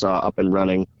bandsaw up and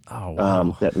running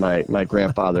that my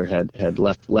grandfather had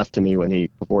left to me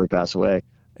before he passed away.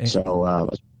 So it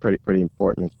was pretty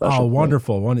important and special. Oh,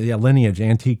 wonderful. Yeah, lineage,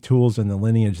 antique tools and the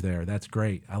lineage there. That's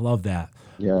great. I love that.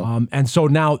 Yeah. And so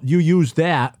now you use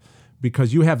that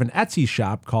because you have an Etsy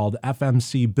shop called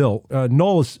FMC Built.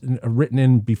 Noel has written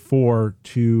in before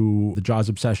to the Jaws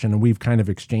Obsession, and we've kind of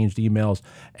exchanged emails,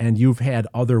 and you've had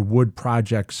other wood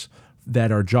projects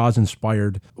that are Jaws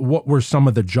inspired. What were some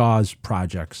of the Jaws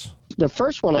projects? The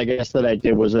first one, I guess, that I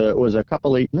did was a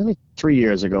couple of, maybe 3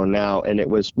 years ago now, and it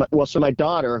was, so my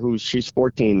daughter, she's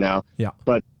 14 now,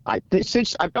 but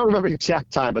since I don't remember the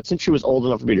exact time, but since she was old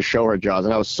enough for me to show her Jaws,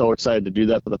 and I was so excited to do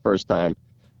that for the first time.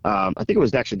 I think it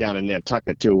was actually down in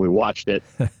Nantucket too. We watched it,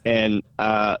 and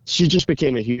she just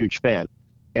became a huge fan,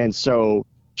 and so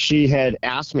she had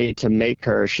asked me to make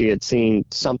her. She had seen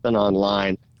something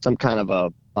online, some kind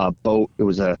of a boat. It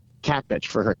was a cat bench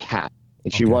for her cat.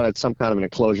 And she wanted some kind of an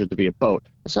enclosure to be a boat.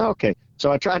 I said, okay.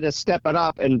 So I tried to step it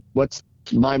up, and what's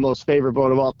my most favorite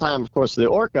boat of all time, of course, the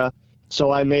Orca. So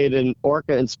I made an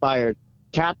Orca-inspired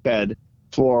cat bed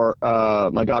for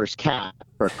my daughter's cat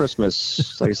for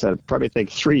Christmas, like I said, probably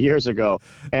think 3 years ago.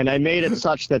 And I made it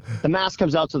such that the mast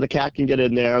comes out so the cat can get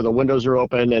in there, the windows are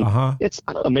open, and it's,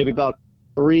 I don't know, maybe about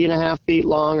 3.5 feet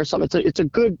long or something. It's a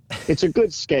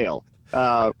good scale.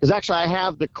 Because actually I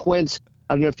have the Quint.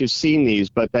 I don't know if you've seen these,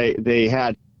 but they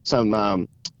had some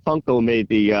Funko made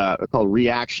the called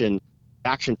Reaction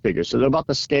action figures. So they're about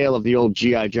the scale of the old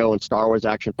G.I. Joe and Star Wars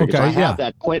action figures. Okay, so I have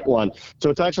that Quint one. So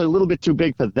it's actually a little bit too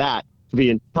big for that. to be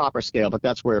in proper scale, but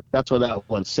that's where that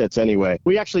one sits anyway.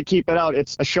 We actually keep it out.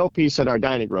 It's a showpiece in our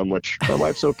dining room, which my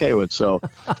wife's okay with, so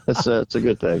it's a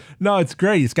good thing. No, it's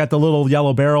great. It's got the little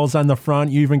yellow barrels on the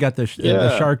front. You even got the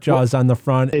shark jaws on the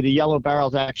front. The yellow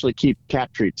barrels actually keep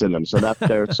cat treats in them, so that's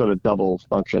their sort of double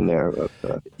function there.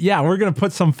 But, yeah, we're going to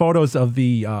put some photos of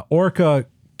the orca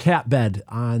cat bed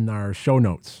on our show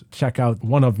notes. Check out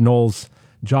one of Noel's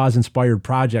Jaws-inspired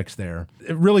projects there.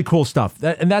 Really cool stuff.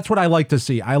 And that's what I like to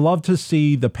see. I love to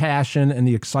see the passion and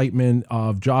the excitement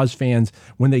of Jaws fans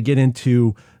when they get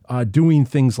into doing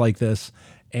things like this.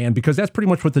 And because that's pretty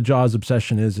much what the Jaws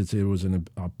Obsession is. It was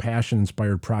a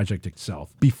passion-inspired project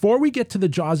itself. Before we get to the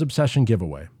Jaws Obsession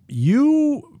giveaway,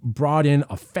 you brought in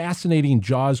a fascinating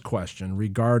Jaws question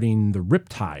regarding the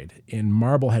Riptide in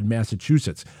Marblehead,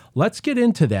 Massachusetts. Let's get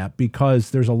into that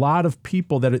because there's a lot of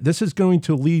people that this is going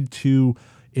to lead to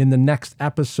in the next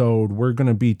episode. We're going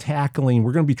to be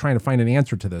trying to find an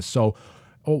answer to this. So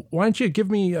why don't you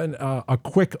give me a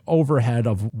quick overhead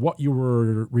of what you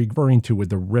were referring to with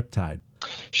the Riptide?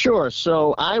 Sure.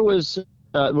 So I was,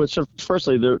 so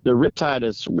firstly, the Riptide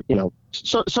is,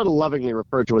 sort of lovingly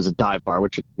referred to as a dive bar,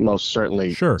 which it most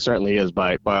certainly is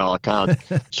by all accounts.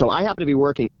 So I happened to be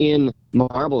working in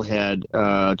Marblehead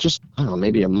just, I don't know,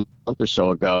 maybe a month or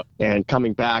so ago, and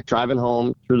coming back, driving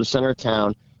home through the center of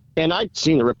town. And I'd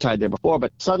seen the Riptide there before,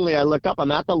 but suddenly I look up,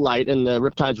 I'm at the light, and the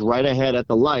Riptide's right ahead at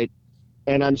the light.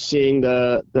 And I'm seeing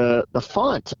the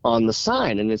font on the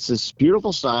sign, and it's this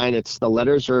beautiful sign. The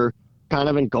letters are kind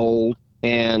of in gold,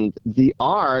 and the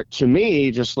R to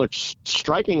me just looks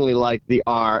strikingly like the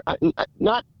R.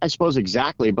 Not, I suppose,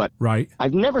 exactly, but right.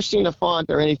 I've never seen a font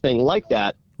or anything like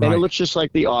that, and it looks just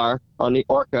like the R on the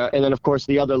orca. And then, of course,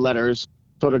 the other letters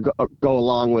sort of go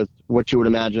along with what you would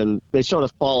imagine. They sort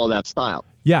of follow that style.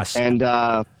 Yes. And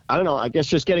I don't know. I guess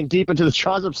just getting deep into the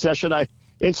Jaws obsession, I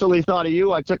instantly thought of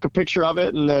you. I took a picture of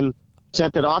it and then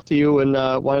sent it off to you, and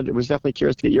was definitely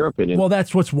curious to get your opinion. Well,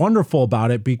 that's what's wonderful about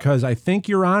it, because I think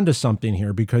you're onto something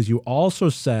here, because you also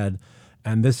said,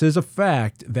 and this is a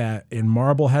fact, that in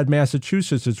Marblehead,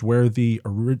 Massachusetts is where that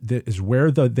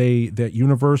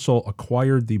Universal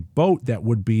acquired the boat that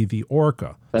would be the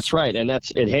Orca. That's right, and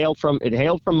it hailed from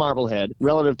Marblehead.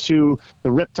 Relative to the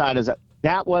Riptide,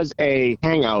 that was a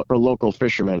hangout for local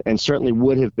fishermen, and certainly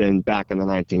would have been back in the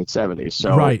 1970s.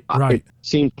 So right. It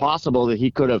seemed possible that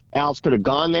Alves could have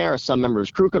gone there, or some member of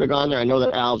his crew could have gone there. I know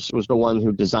that Alves was the one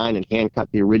who designed and hand-cut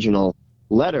the original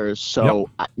letters, so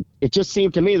it just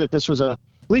seemed to me that this was at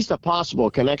least a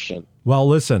possible connection. Well,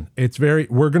 listen,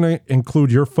 we're going to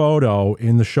include your photo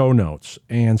in the show notes,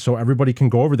 and so everybody can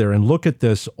go over there and look at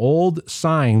this old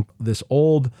sign, this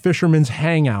old fisherman's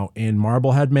hangout in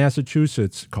Marblehead,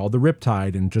 Massachusetts, called the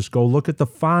Riptide, and just go look at the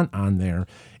font on there.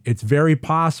 It's very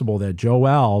possible that Joe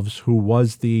Alves, who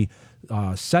was the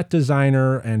set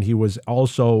designer, and he was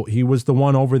the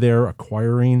one over there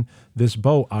acquiring this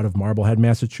boat out of Marblehead,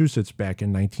 Massachusetts back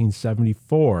in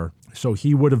 1974. So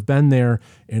he would have been there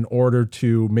in order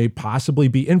to possibly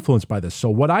be influenced by this. So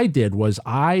what I did was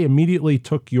I immediately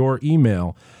took your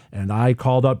email and I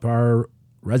called up our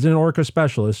resident orca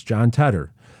specialist, John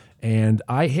Tedder, and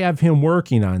I have him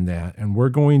working on that. And we're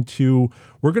going to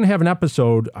have an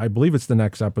episode, I believe it's the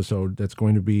next episode, that's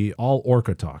going to be all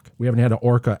orca talk. We haven't had an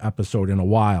orca episode in a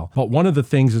while, but one of the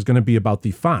things is going to be about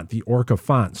the font, the orca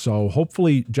font. So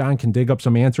hopefully John can dig up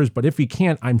some answers, but if he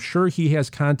can't, I'm sure he has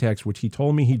contacts, which he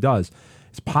told me he does.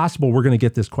 It's possible we're going to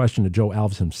get this question to Joe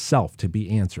Alves himself to be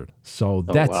answered. So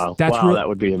that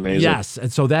would be amazing. Yes,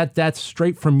 and so that's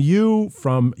straight from you,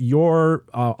 from your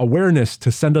awareness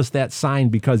to send us that sign,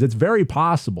 because it's very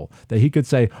possible that he could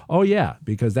say, "Oh yeah,"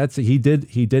 because he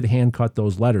did hand cut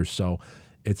those letters. So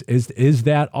is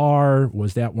that R?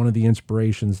 Was that one of the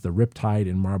inspirations, the Riptide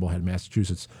in Marblehead,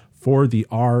 Massachusetts, for the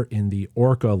R in the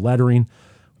orca lettering?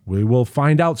 We will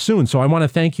find out soon. So I want to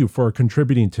thank you for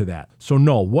contributing to that. So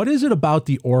Noel, what is it about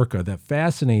the orca that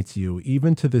fascinates you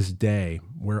even to this day,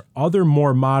 where other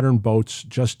more modern boats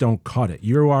just don't cut it?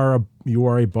 You are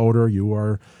a boater. You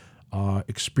are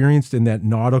experienced in that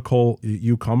nautical.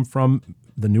 You come from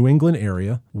the New England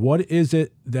area. What is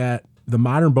it that the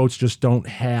modern boats just don't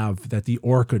have that the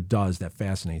orca does that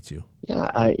fascinates you?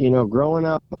 Yeah, growing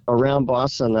up around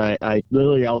Boston, I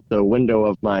literally out the window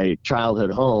of my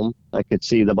childhood home, I could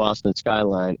see the Boston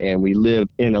skyline, and we lived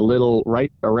in a little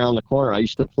right around the corner. I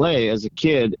used to play as a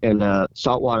kid in a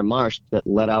saltwater marsh that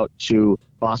led out to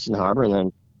Boston Harbor, and then,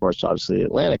 of course, obviously the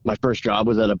Atlantic. My first job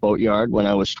was at a boatyard when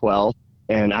I was 12,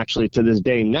 And actually, to this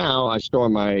day now, I store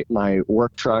my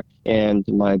work truck, and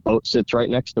my boat sits right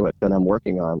next to it that I'm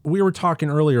working on. We were talking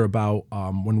earlier about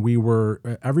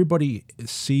when everybody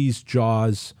sees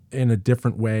Jaws in a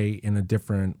different way, in a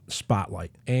different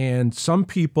spotlight. And some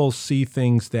people see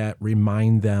things that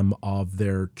remind them of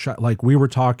their, like we were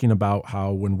talking about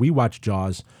how when we watch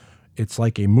Jaws, it's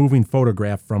like a moving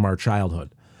photograph from our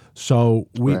childhood. So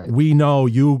we know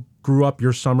you grew up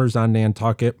your summers on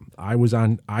Nantucket.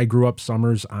 I grew up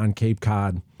summers on Cape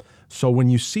Cod. So when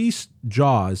you see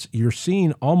Jaws, you're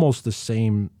seeing almost the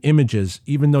same images,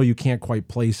 even though you can't quite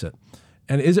place it.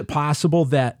 And is it possible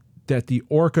that the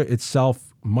orca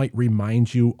itself might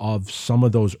remind you of some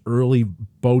of those early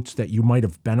boats that you might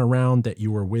have been around, that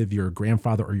you were with your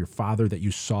grandfather or your father, that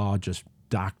you saw just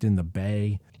docked in the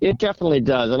bay? It definitely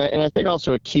does. And I think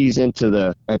also it keys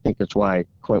into I think that's why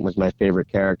Quint was my favorite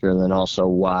character, and then also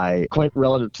why Quint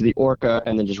relative to the orca,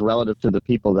 and then just relative to the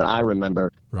people that I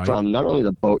remember from not only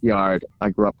the boatyard. I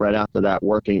grew up right after that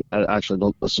working at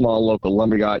actually the small local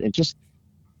lumberyard, and just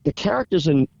the characters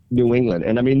in New England.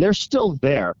 And I mean, they're still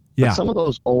there. Yeah. But some of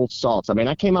those old salts. I mean,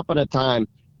 I came up at a time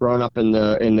growing up in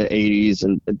the 80s,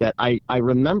 and that I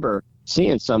remember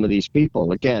seeing some of these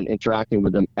people, again, interacting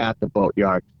with them at the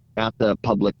boatyard, at the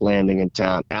public landing in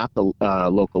town, at the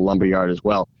local lumberyard as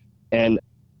well. And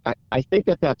I think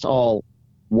that's all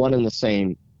one and the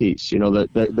same piece. You know,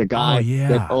 the guy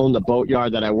that owned the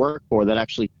boatyard that I worked for that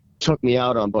actually took me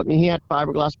out on boat. I mean, he had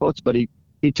fiberglass boats, but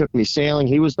he took me sailing.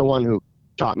 He was the one who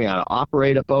taught me how to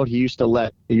operate a boat. He used to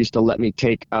let me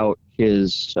take out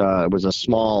his it was a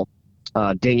small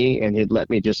dinghy, and he'd let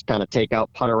me just kind of take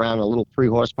out, putt around a little 3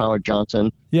 horsepower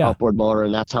Johnson outboard motor,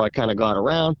 and that's how I kind of got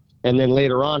around. And then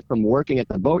later on, from working at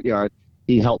the boatyard,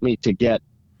 he helped me to get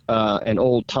an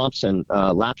old Thompson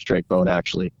lapstrake boat,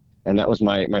 actually, and that was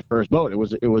my first boat.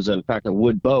 It was in fact a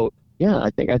wood boat. Yeah, I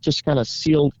think I just kind of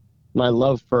sealed my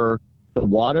love for the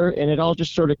water, and it all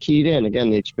just sort of keyed in.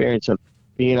 Again, the experience of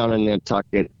being on a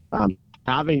Nantucket,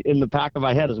 having in the back of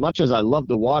my head, as much as I love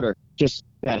the water, just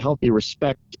that healthy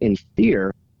respect and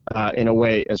fear in a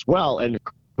way as well. And of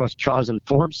course, Jaws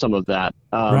informed some of that.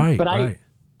 But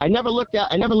I never looked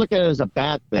at it as a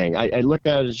bad thing. I looked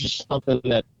at it as just something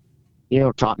that, you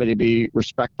know, taught me to be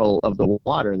respectful of the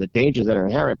water and the dangers that are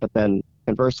inherent. But then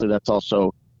conversely, that's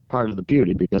also part of the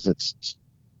beauty, because it's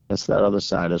that other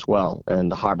side as well.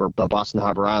 And the Boston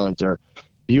Harbor Islands are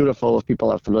beautiful if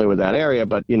people are familiar with that area.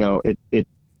 But, you know, it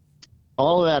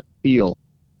all of that feel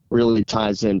really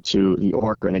ties into the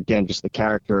orca, and again, just the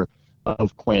character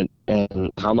of Quint, and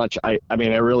how much I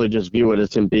really just view it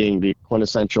as him being the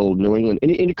quintessential New England. And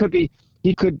he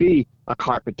could be a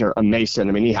carpenter, a mason.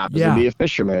 I mean, he happens to be a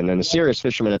fisherman, and a serious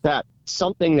fisherman at that.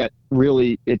 Something that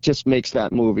really, it just makes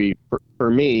that movie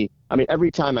for me. I mean, every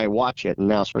time I watch it, and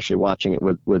now especially watching it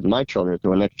with my children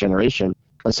through a next generation,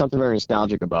 there's something very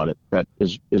nostalgic about it that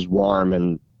is warm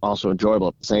and also enjoyable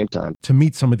at the same time. To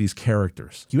meet some of these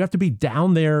characters, you have to be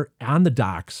down there on the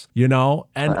docks, you know,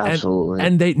 and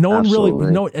no one really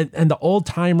know, and the old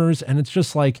timers, and it's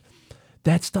just like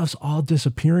that stuff's all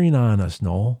disappearing on us,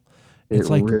 Noel. It's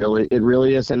it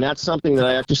really is, and that's something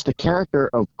that just the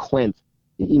character of Quint,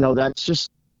 you know, that's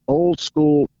just old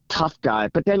school tough guy.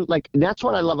 But then, like, that's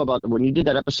what I love about when you did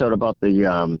that episode about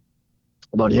the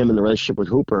about him and the relationship with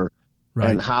Hooper. Right.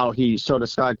 And how he sort of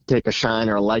started to take a shine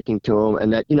or a liking to him,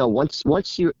 and that, you know, once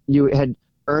you had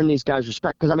earned these guys'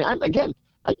 respect, because I mean,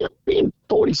 being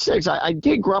 46, I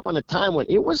did grow up on a time when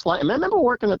it was like, I remember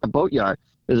working at the boatyard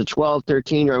as a 12,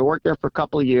 13-year-old. I worked there for a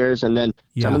couple of years, and then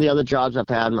some of the other jobs I've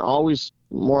had, always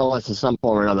more or less in some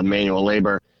form or another manual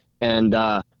labor, and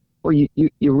you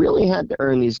really had to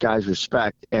earn these guys'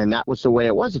 respect, and that was the way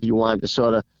it was if you wanted to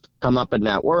sort of come up in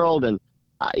that world, and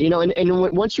you know,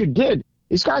 and once you did,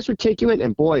 these guys would take you in,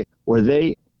 and boy, were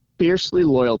they fiercely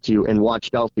loyal to you and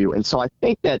watched out for you. And so I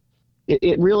think that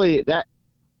it really, that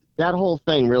whole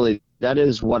thing really, that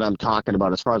is what I'm talking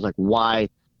about as far as like why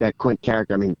that Quint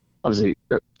character. I mean, obviously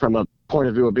from a point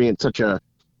of view of being such a,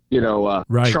 you know,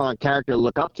 strong character to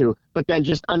look up to, but then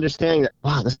just understanding that,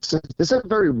 wow, this is a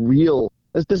very real,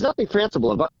 there's nothing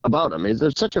fanciful about him.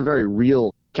 There's such a very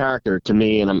real character to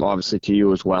me, and I'm obviously to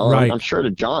you as well. I'm sure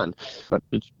to John, but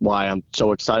it's why I'm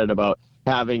so excited about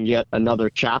having yet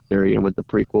another chapter, you know, with the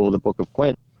prequel, the Book of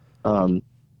Quint. Well,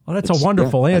 that's a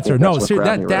wonderful answer. No, see,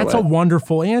 that's a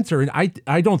wonderful answer, and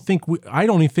I don't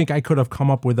even think I could have come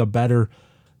up with a better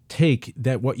take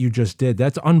that what you just did.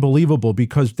 That's unbelievable,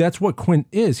 because that's what Quint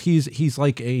is. He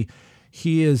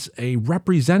is a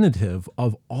representative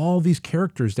of all these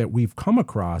characters that we've come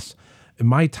across.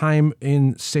 my time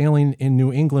in sailing in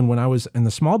New England when I was in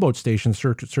the small boat station,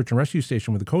 search and rescue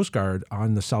station with the Coast Guard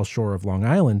on the South Shore of Long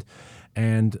Island.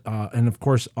 And of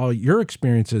course, all your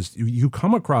experiences, you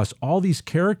come across all these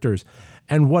characters.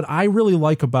 And what I really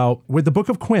like about, with the Book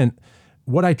of Quint,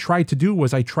 what I tried to do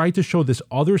was I tried to show this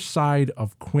other side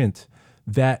of Quint,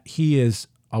 that he is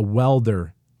a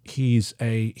welder. He has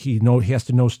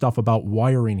to know stuff about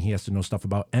wiring. He has to know stuff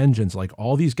about engines. Like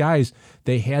all these guys,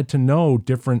 they had to know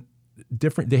different,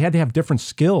 they had to have different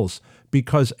skills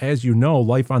because, as you know,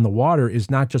 life on the water is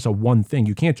not just a one thing.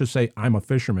 You can't just say, I'm a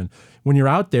fisherman. When you're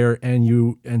out there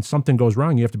and something goes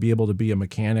wrong, you have to be able to be a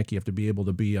mechanic. You have to be able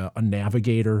to be a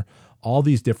navigator, all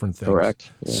these different things.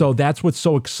 Correct. Yeah. So that's what's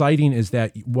so exciting is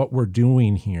that what we're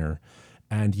doing here,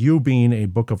 and you being a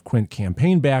Book of Quint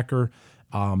campaign backer,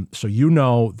 so you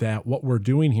know that what we're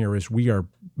doing here is we are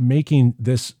making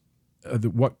this,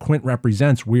 what Quint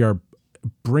represents, we are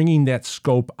bringing that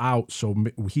scope out. So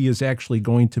he is actually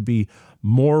going to be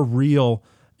more real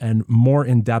and more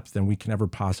in depth than we can ever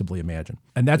possibly imagine.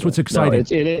 And that's what's exciting.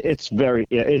 No, it's very,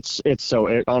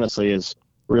 it honestly is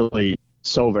really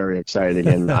so very exciting.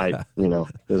 And I know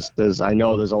there's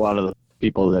a lot of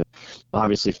people that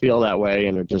obviously feel that way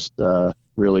and are just,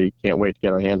 really can't wait to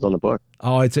get our hands on the book.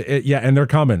 Oh, and they're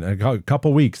coming. A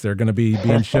couple weeks, they're going to be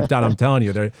being shipped out. I'm telling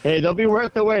you, hey, they'll be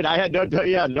worth the wait. I had no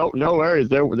worries.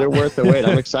 They're worth the wait.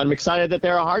 I'm excited that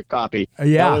they're a hard copy.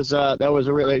 Yeah, that was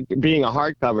a really, being a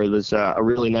hardcover was a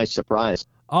really nice surprise.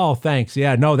 Oh, thanks.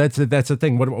 Yeah, no, that's the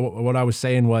thing. What I was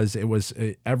saying was it was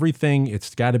everything.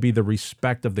 It's got to be the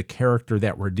respect of the character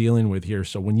that we're dealing with here.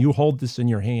 So when you hold this in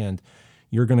your hand,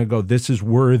 you're going to go, this is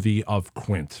worthy of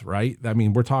Quint, right? I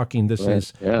mean, we're talking, this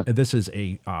is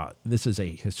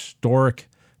a historic,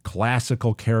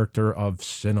 classical character of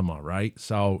cinema, right?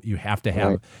 So you have to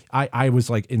have, I was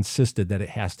like insisted that it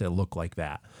has to look like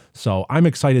that. So I'm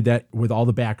excited that with all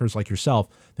the backers like yourself,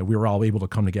 that we were all able to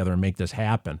come together and make this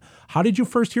happen. How did you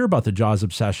first hear about the Jaws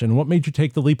obsession? What made you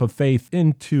take the leap of faith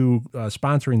into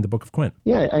sponsoring the Book of Quint?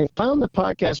 Yeah, I found the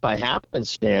podcast by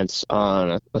happenstance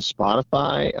on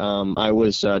Spotify. I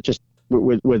was just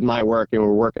with my work, and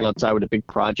we're working outside with a big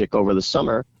project over the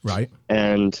summer. Right.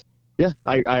 And yeah,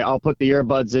 I'll put the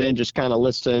earbuds in, just kind of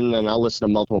listen, and I'll listen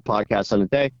to multiple podcasts on a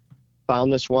day.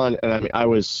 Found this one, and I mean,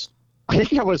 I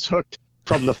think I was hooked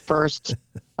from the first.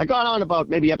 I got on about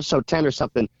maybe episode 10 or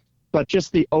something, but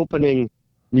just the opening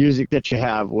music that you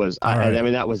have was, I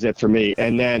mean, that was it for me.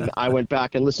 And then I went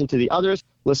back and listened to the others,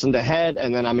 listened ahead,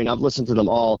 and then, I mean, I've listened to them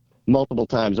all multiple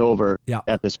times over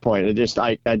at this point.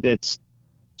 It's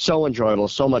so enjoyable,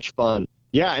 so much fun.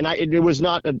 Yeah, and there was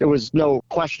no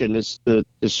question as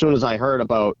soon as I heard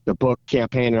about the book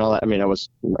campaign and all that. I mean,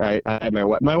 I had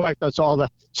my wife does all the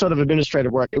sort of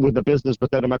administrative work with the business,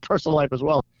 but then in my personal life as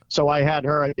well. So I had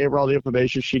her, I gave her all the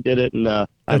information, she did it, and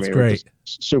that's great.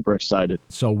 Super excited.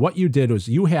 So what you did was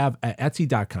you have at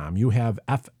Etsy.com, you have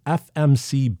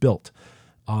FMC Built.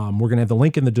 We're going to have the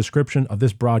link in the description of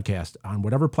this broadcast on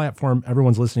whatever platform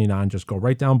everyone's listening on. Just go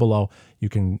right down below. You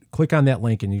can click on that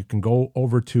link and you can go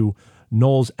over to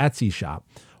Noel's Etsy shop.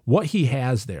 What he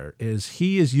has there is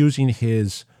he is using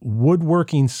his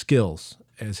woodworking skills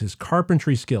as his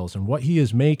carpentry skills, and what he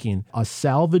is making a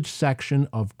salvage section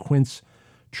of Quint's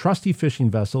trusty fishing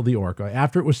vessel, the Orca,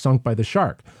 after it was sunk by the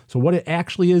shark. So what it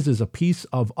actually is a piece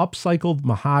of upcycled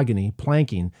mahogany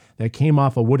planking that came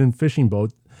off a wooden fishing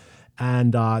boat.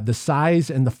 And the size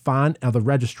and the font of the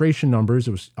registration numbers,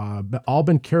 it was all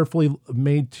been carefully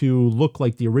made to look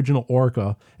like the original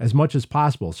Orca as much as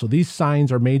possible. So these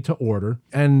signs are made to order,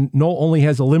 and Noel only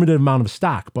has a limited amount of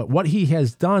stock. But what he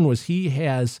has done was he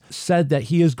has said that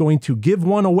he is going to give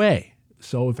one away.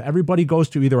 So if everybody goes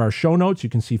to either our show notes, you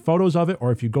can see photos of it,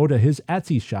 or if you go to his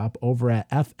Etsy shop over at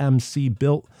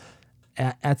FMCBuilt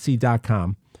at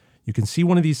Etsy.com, you can see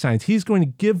one of these signs. He's going to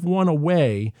give one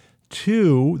away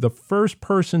to the first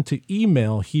person to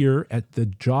email here at the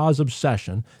Jaws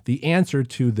Obsession the answer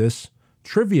to this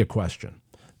trivia question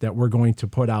that we're going to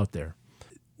put out there.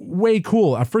 Way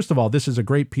cool. First of all, this is a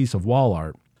great piece of wall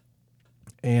art.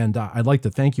 And I'd like to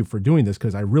thank you for doing this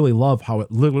because I really love how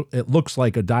it looks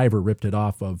like a diver ripped it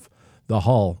off of the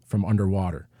hull from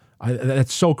underwater.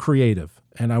 That's so creative.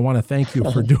 And I want to thank you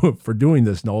for doing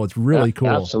this, Noel. It's really cool.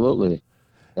 Absolutely.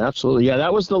 Yeah,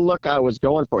 that was the look I was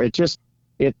going for.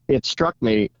 It struck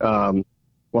me while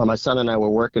my son and I were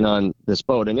working on this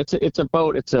boat, and it's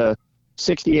a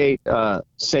 68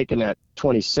 Seikonet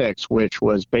 26, which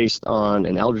was based on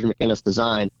an Eldridge McGinnis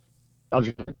design.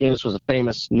 Eldridge McGinnis was a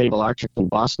famous naval architect in the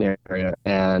Boston area,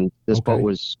 and this boat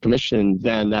was commissioned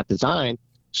then, that design.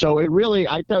 So it really,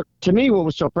 I thought, to me, what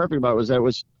was so perfect about it was that it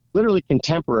was literally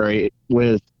contemporary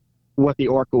with what the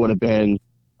Orca would have been,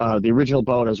 the original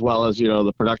boat, as well as,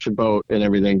 the production boat and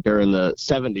everything during the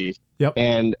 70s. Yep.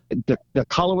 And the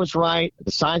color was right.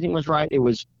 The sizing was right. It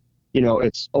was,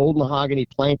 it's old mahogany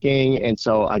planking. And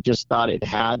so I just thought it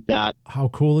had that. How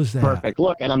cool is that? Perfect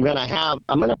look. And I'm going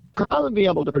to probably be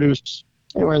able to produce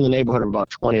anywhere in the neighborhood of about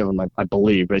 20 of them, I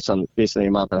believe, based on the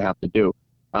amount that I have to do.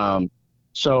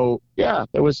 So yeah,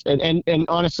 it was, and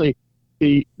honestly,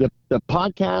 the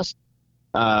podcast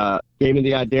gave me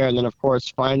the idea, and then of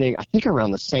course finding, I think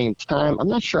around the same time, I'm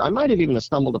not sure, I might have even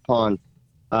stumbled upon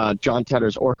John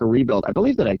Tedder's Orca Rebuild. I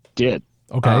believe that I did.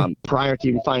 Okay. Prior to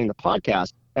even finding the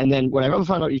podcast, and then when I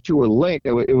found out you two were linked,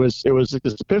 it was like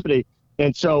this epiphany,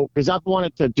 and so because I've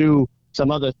wanted to do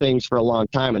some other things for a long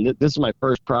time, and this is my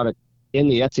first product in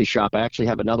the Etsy shop. I actually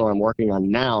have another one I'm working on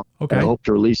now. Okay. I hope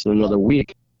to release in another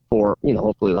week for,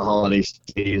 hopefully the holiday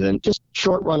season. Just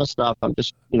short run of stuff. I'm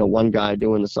just, one guy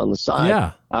doing this on the side.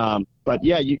 Yeah. But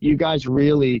yeah, you guys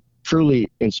really,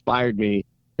 truly inspired me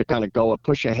to kind of go and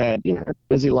push ahead,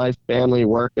 busy life, family,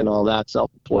 work, and all that,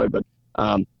 self-employed, but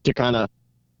to kind of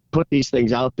put these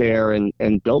things out there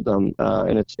and build them.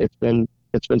 And it's been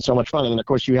so much fun. And of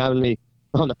course, you having me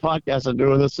on the podcast and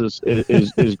doing this is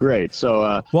great.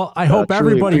 So well, I hope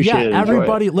everybody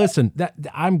listen. That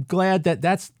I'm glad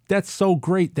that's so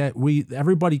great that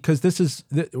everybody, because this is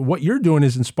what you're doing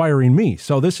is inspiring me.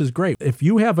 So this is great. If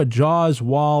you have a Jaws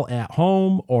wall at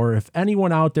home, or if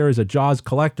anyone out there is a Jaws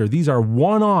collector, these are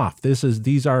one-off.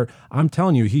 I'm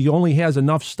telling you, he only has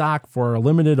enough stock for a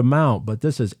limited amount, but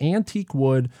this is antique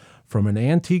wood from an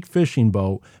antique fishing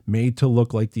boat made to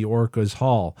look like the Orca's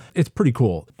hull. It's pretty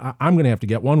cool. I'm going to have to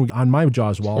get one on my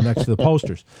Jaws wall next to the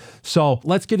posters. So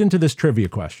let's get into this trivia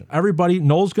question. Everybody,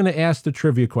 Noel's going to ask the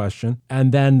trivia question,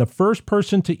 and then the first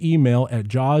person to email at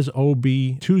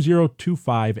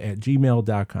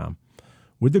jawsob2025@gmail.com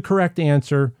with the correct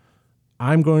answer,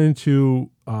 I'm going to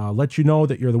let you know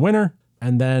that you're the winner,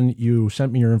 and then you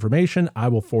sent me your information. I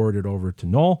will forward it over to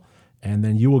Noel, and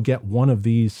then you will get one of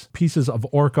these pieces of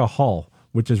Orca hull,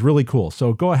 which is really cool.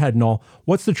 So go ahead, Noel.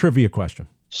 What's the trivia question?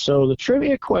 So the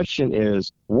trivia question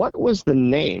is, what was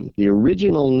the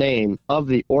original name of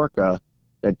the Orca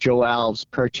that Joe Alves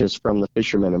purchased from the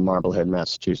fishermen in Marblehead,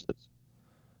 Massachusetts?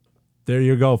 There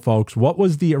you go, folks. What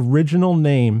was the original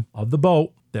name of the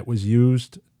boat that was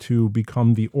used to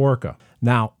become the Orca?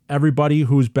 Now, everybody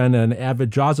who's been an avid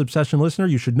Jaws Obsession listener,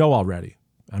 you should know already.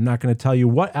 I'm not going to tell you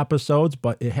what episodes,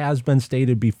 but it has been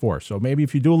stated before. So maybe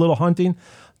if you do a little hunting,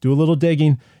 do a little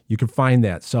digging, you can find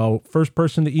that. So first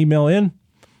person to email in,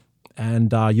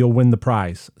 and you'll win the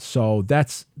prize. So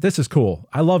this is cool.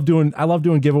 I love doing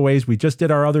giveaways. We just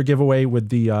did our other giveaway with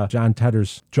the John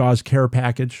Tedder's Jaws Care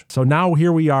Package. So now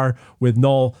here we are with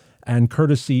Noel, and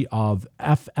courtesy of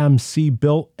FMC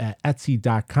Built at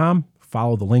Etsy.com.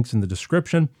 Follow the links in the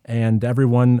description, and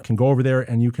everyone can go over there,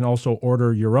 and you can also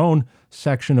order your own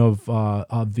section of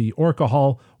the Orca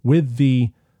hull with the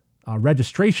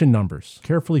registration numbers,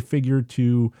 carefully figured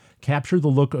to capture the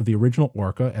look of the original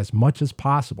Orca as much as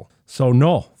possible. So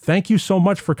Noel, thank you so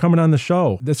much for coming on the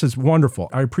show. This is wonderful.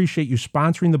 I appreciate you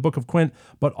sponsoring the Book of Quint,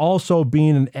 but also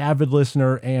being an avid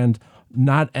listener and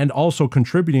also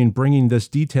contributing, bringing this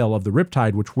detail of the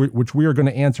Riptide, which we are going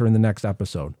to answer in the next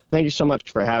episode. Thank you so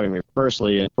much for having me,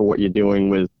 firstly, and for what you're doing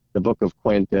with the Book of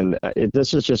Quint. And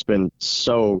this has just been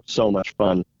so much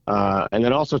fun. And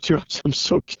then also, too, I'm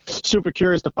so super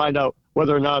curious to find out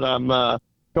whether or not I'm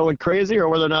going crazy, or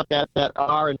whether or not that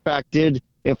R, in fact, did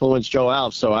influence Joe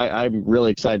Alves. So I'm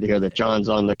really excited to hear that John's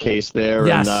on the case there.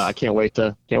 Yes. And I can't wait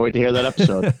to hear that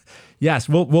episode. Yes,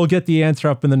 we'll get the answer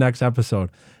up in the next episode.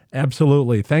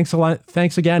 Absolutely. Thanks a lot.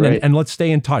 Thanks again. And let's stay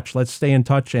in touch.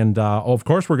 And of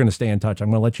course, we're going to stay in touch. I'm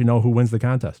going to let you know who wins the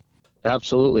contest.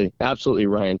 Absolutely. Absolutely,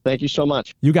 Ryan. Thank you so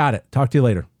much. You got it. Talk to you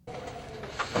later.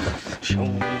 Show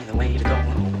me the way to go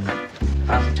home.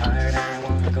 I'm tired and I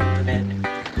want to go to bed.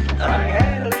 I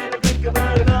had a little think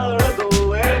about an hour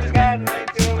ago, and it's gotten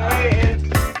right to my head.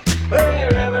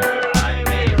 Wherever I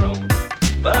may roam,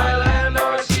 by land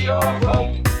or sea or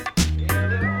home.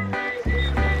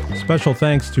 Special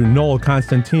thanks to Noel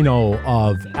Constantino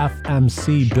of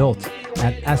FMC Built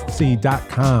at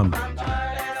Etsy.com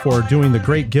for doing the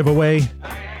great giveaway.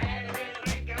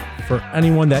 For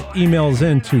anyone that emails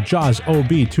in to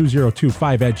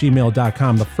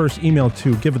jawsob2025@gmail.com, the first email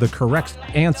to give the correct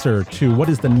answer to what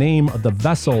is the name of the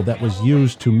vessel that was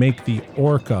used to make the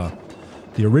Orca.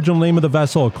 The original name of the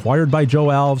vessel acquired by Joe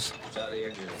Alves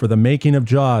for the making of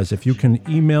Jaws. If you can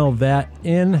email that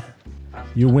in,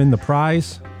 you win the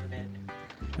prize,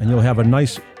 and you'll have a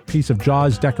nice piece of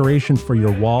Jaws decoration for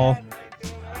your wall.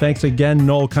 Thanks again,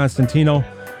 Noel Constantino.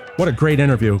 What a great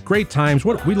interview. Great times.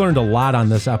 We learned a lot on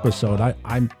this episode.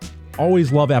 I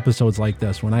always love episodes like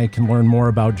this when I can learn more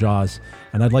about Jaws.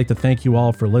 And I'd like to thank you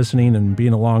all for listening and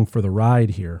being along for the ride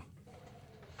here.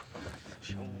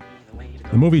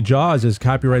 The movie Jaws is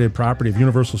copyrighted property of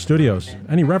Universal Studios.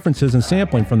 Any references and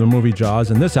sampling from the movie Jaws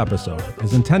in this episode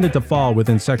is intended to fall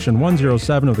within Section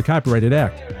 107 of the Copyrighted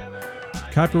Act.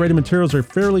 Copyrighted materials are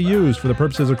fairly used for the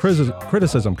purposes of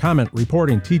criticism, comment,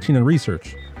 reporting, teaching, and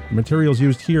research. The materials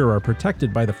used here are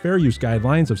protected by the fair use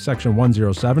guidelines of Section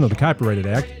 107 of the Copyrighted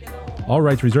Act. All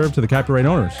rights reserved to the copyright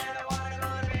owners.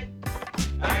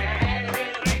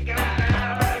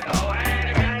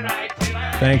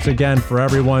 Thanks again for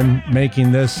everyone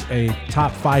making this a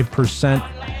top 5%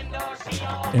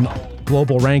 in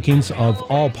global rankings of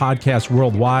all podcasts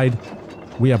worldwide.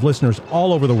 We have listeners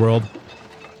all over the world,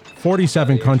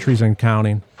 47 countries and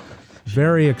counting.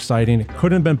 Very exciting. It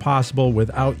couldn't have been possible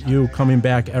without you coming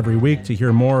back every week to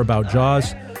hear more about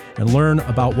Jaws and learn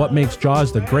about what makes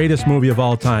Jaws the greatest movie of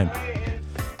all time.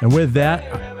 And with that,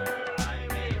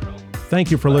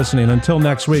 thank you for listening. Until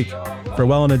next week,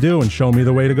 farewell and adieu, and show me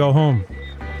the way to go home.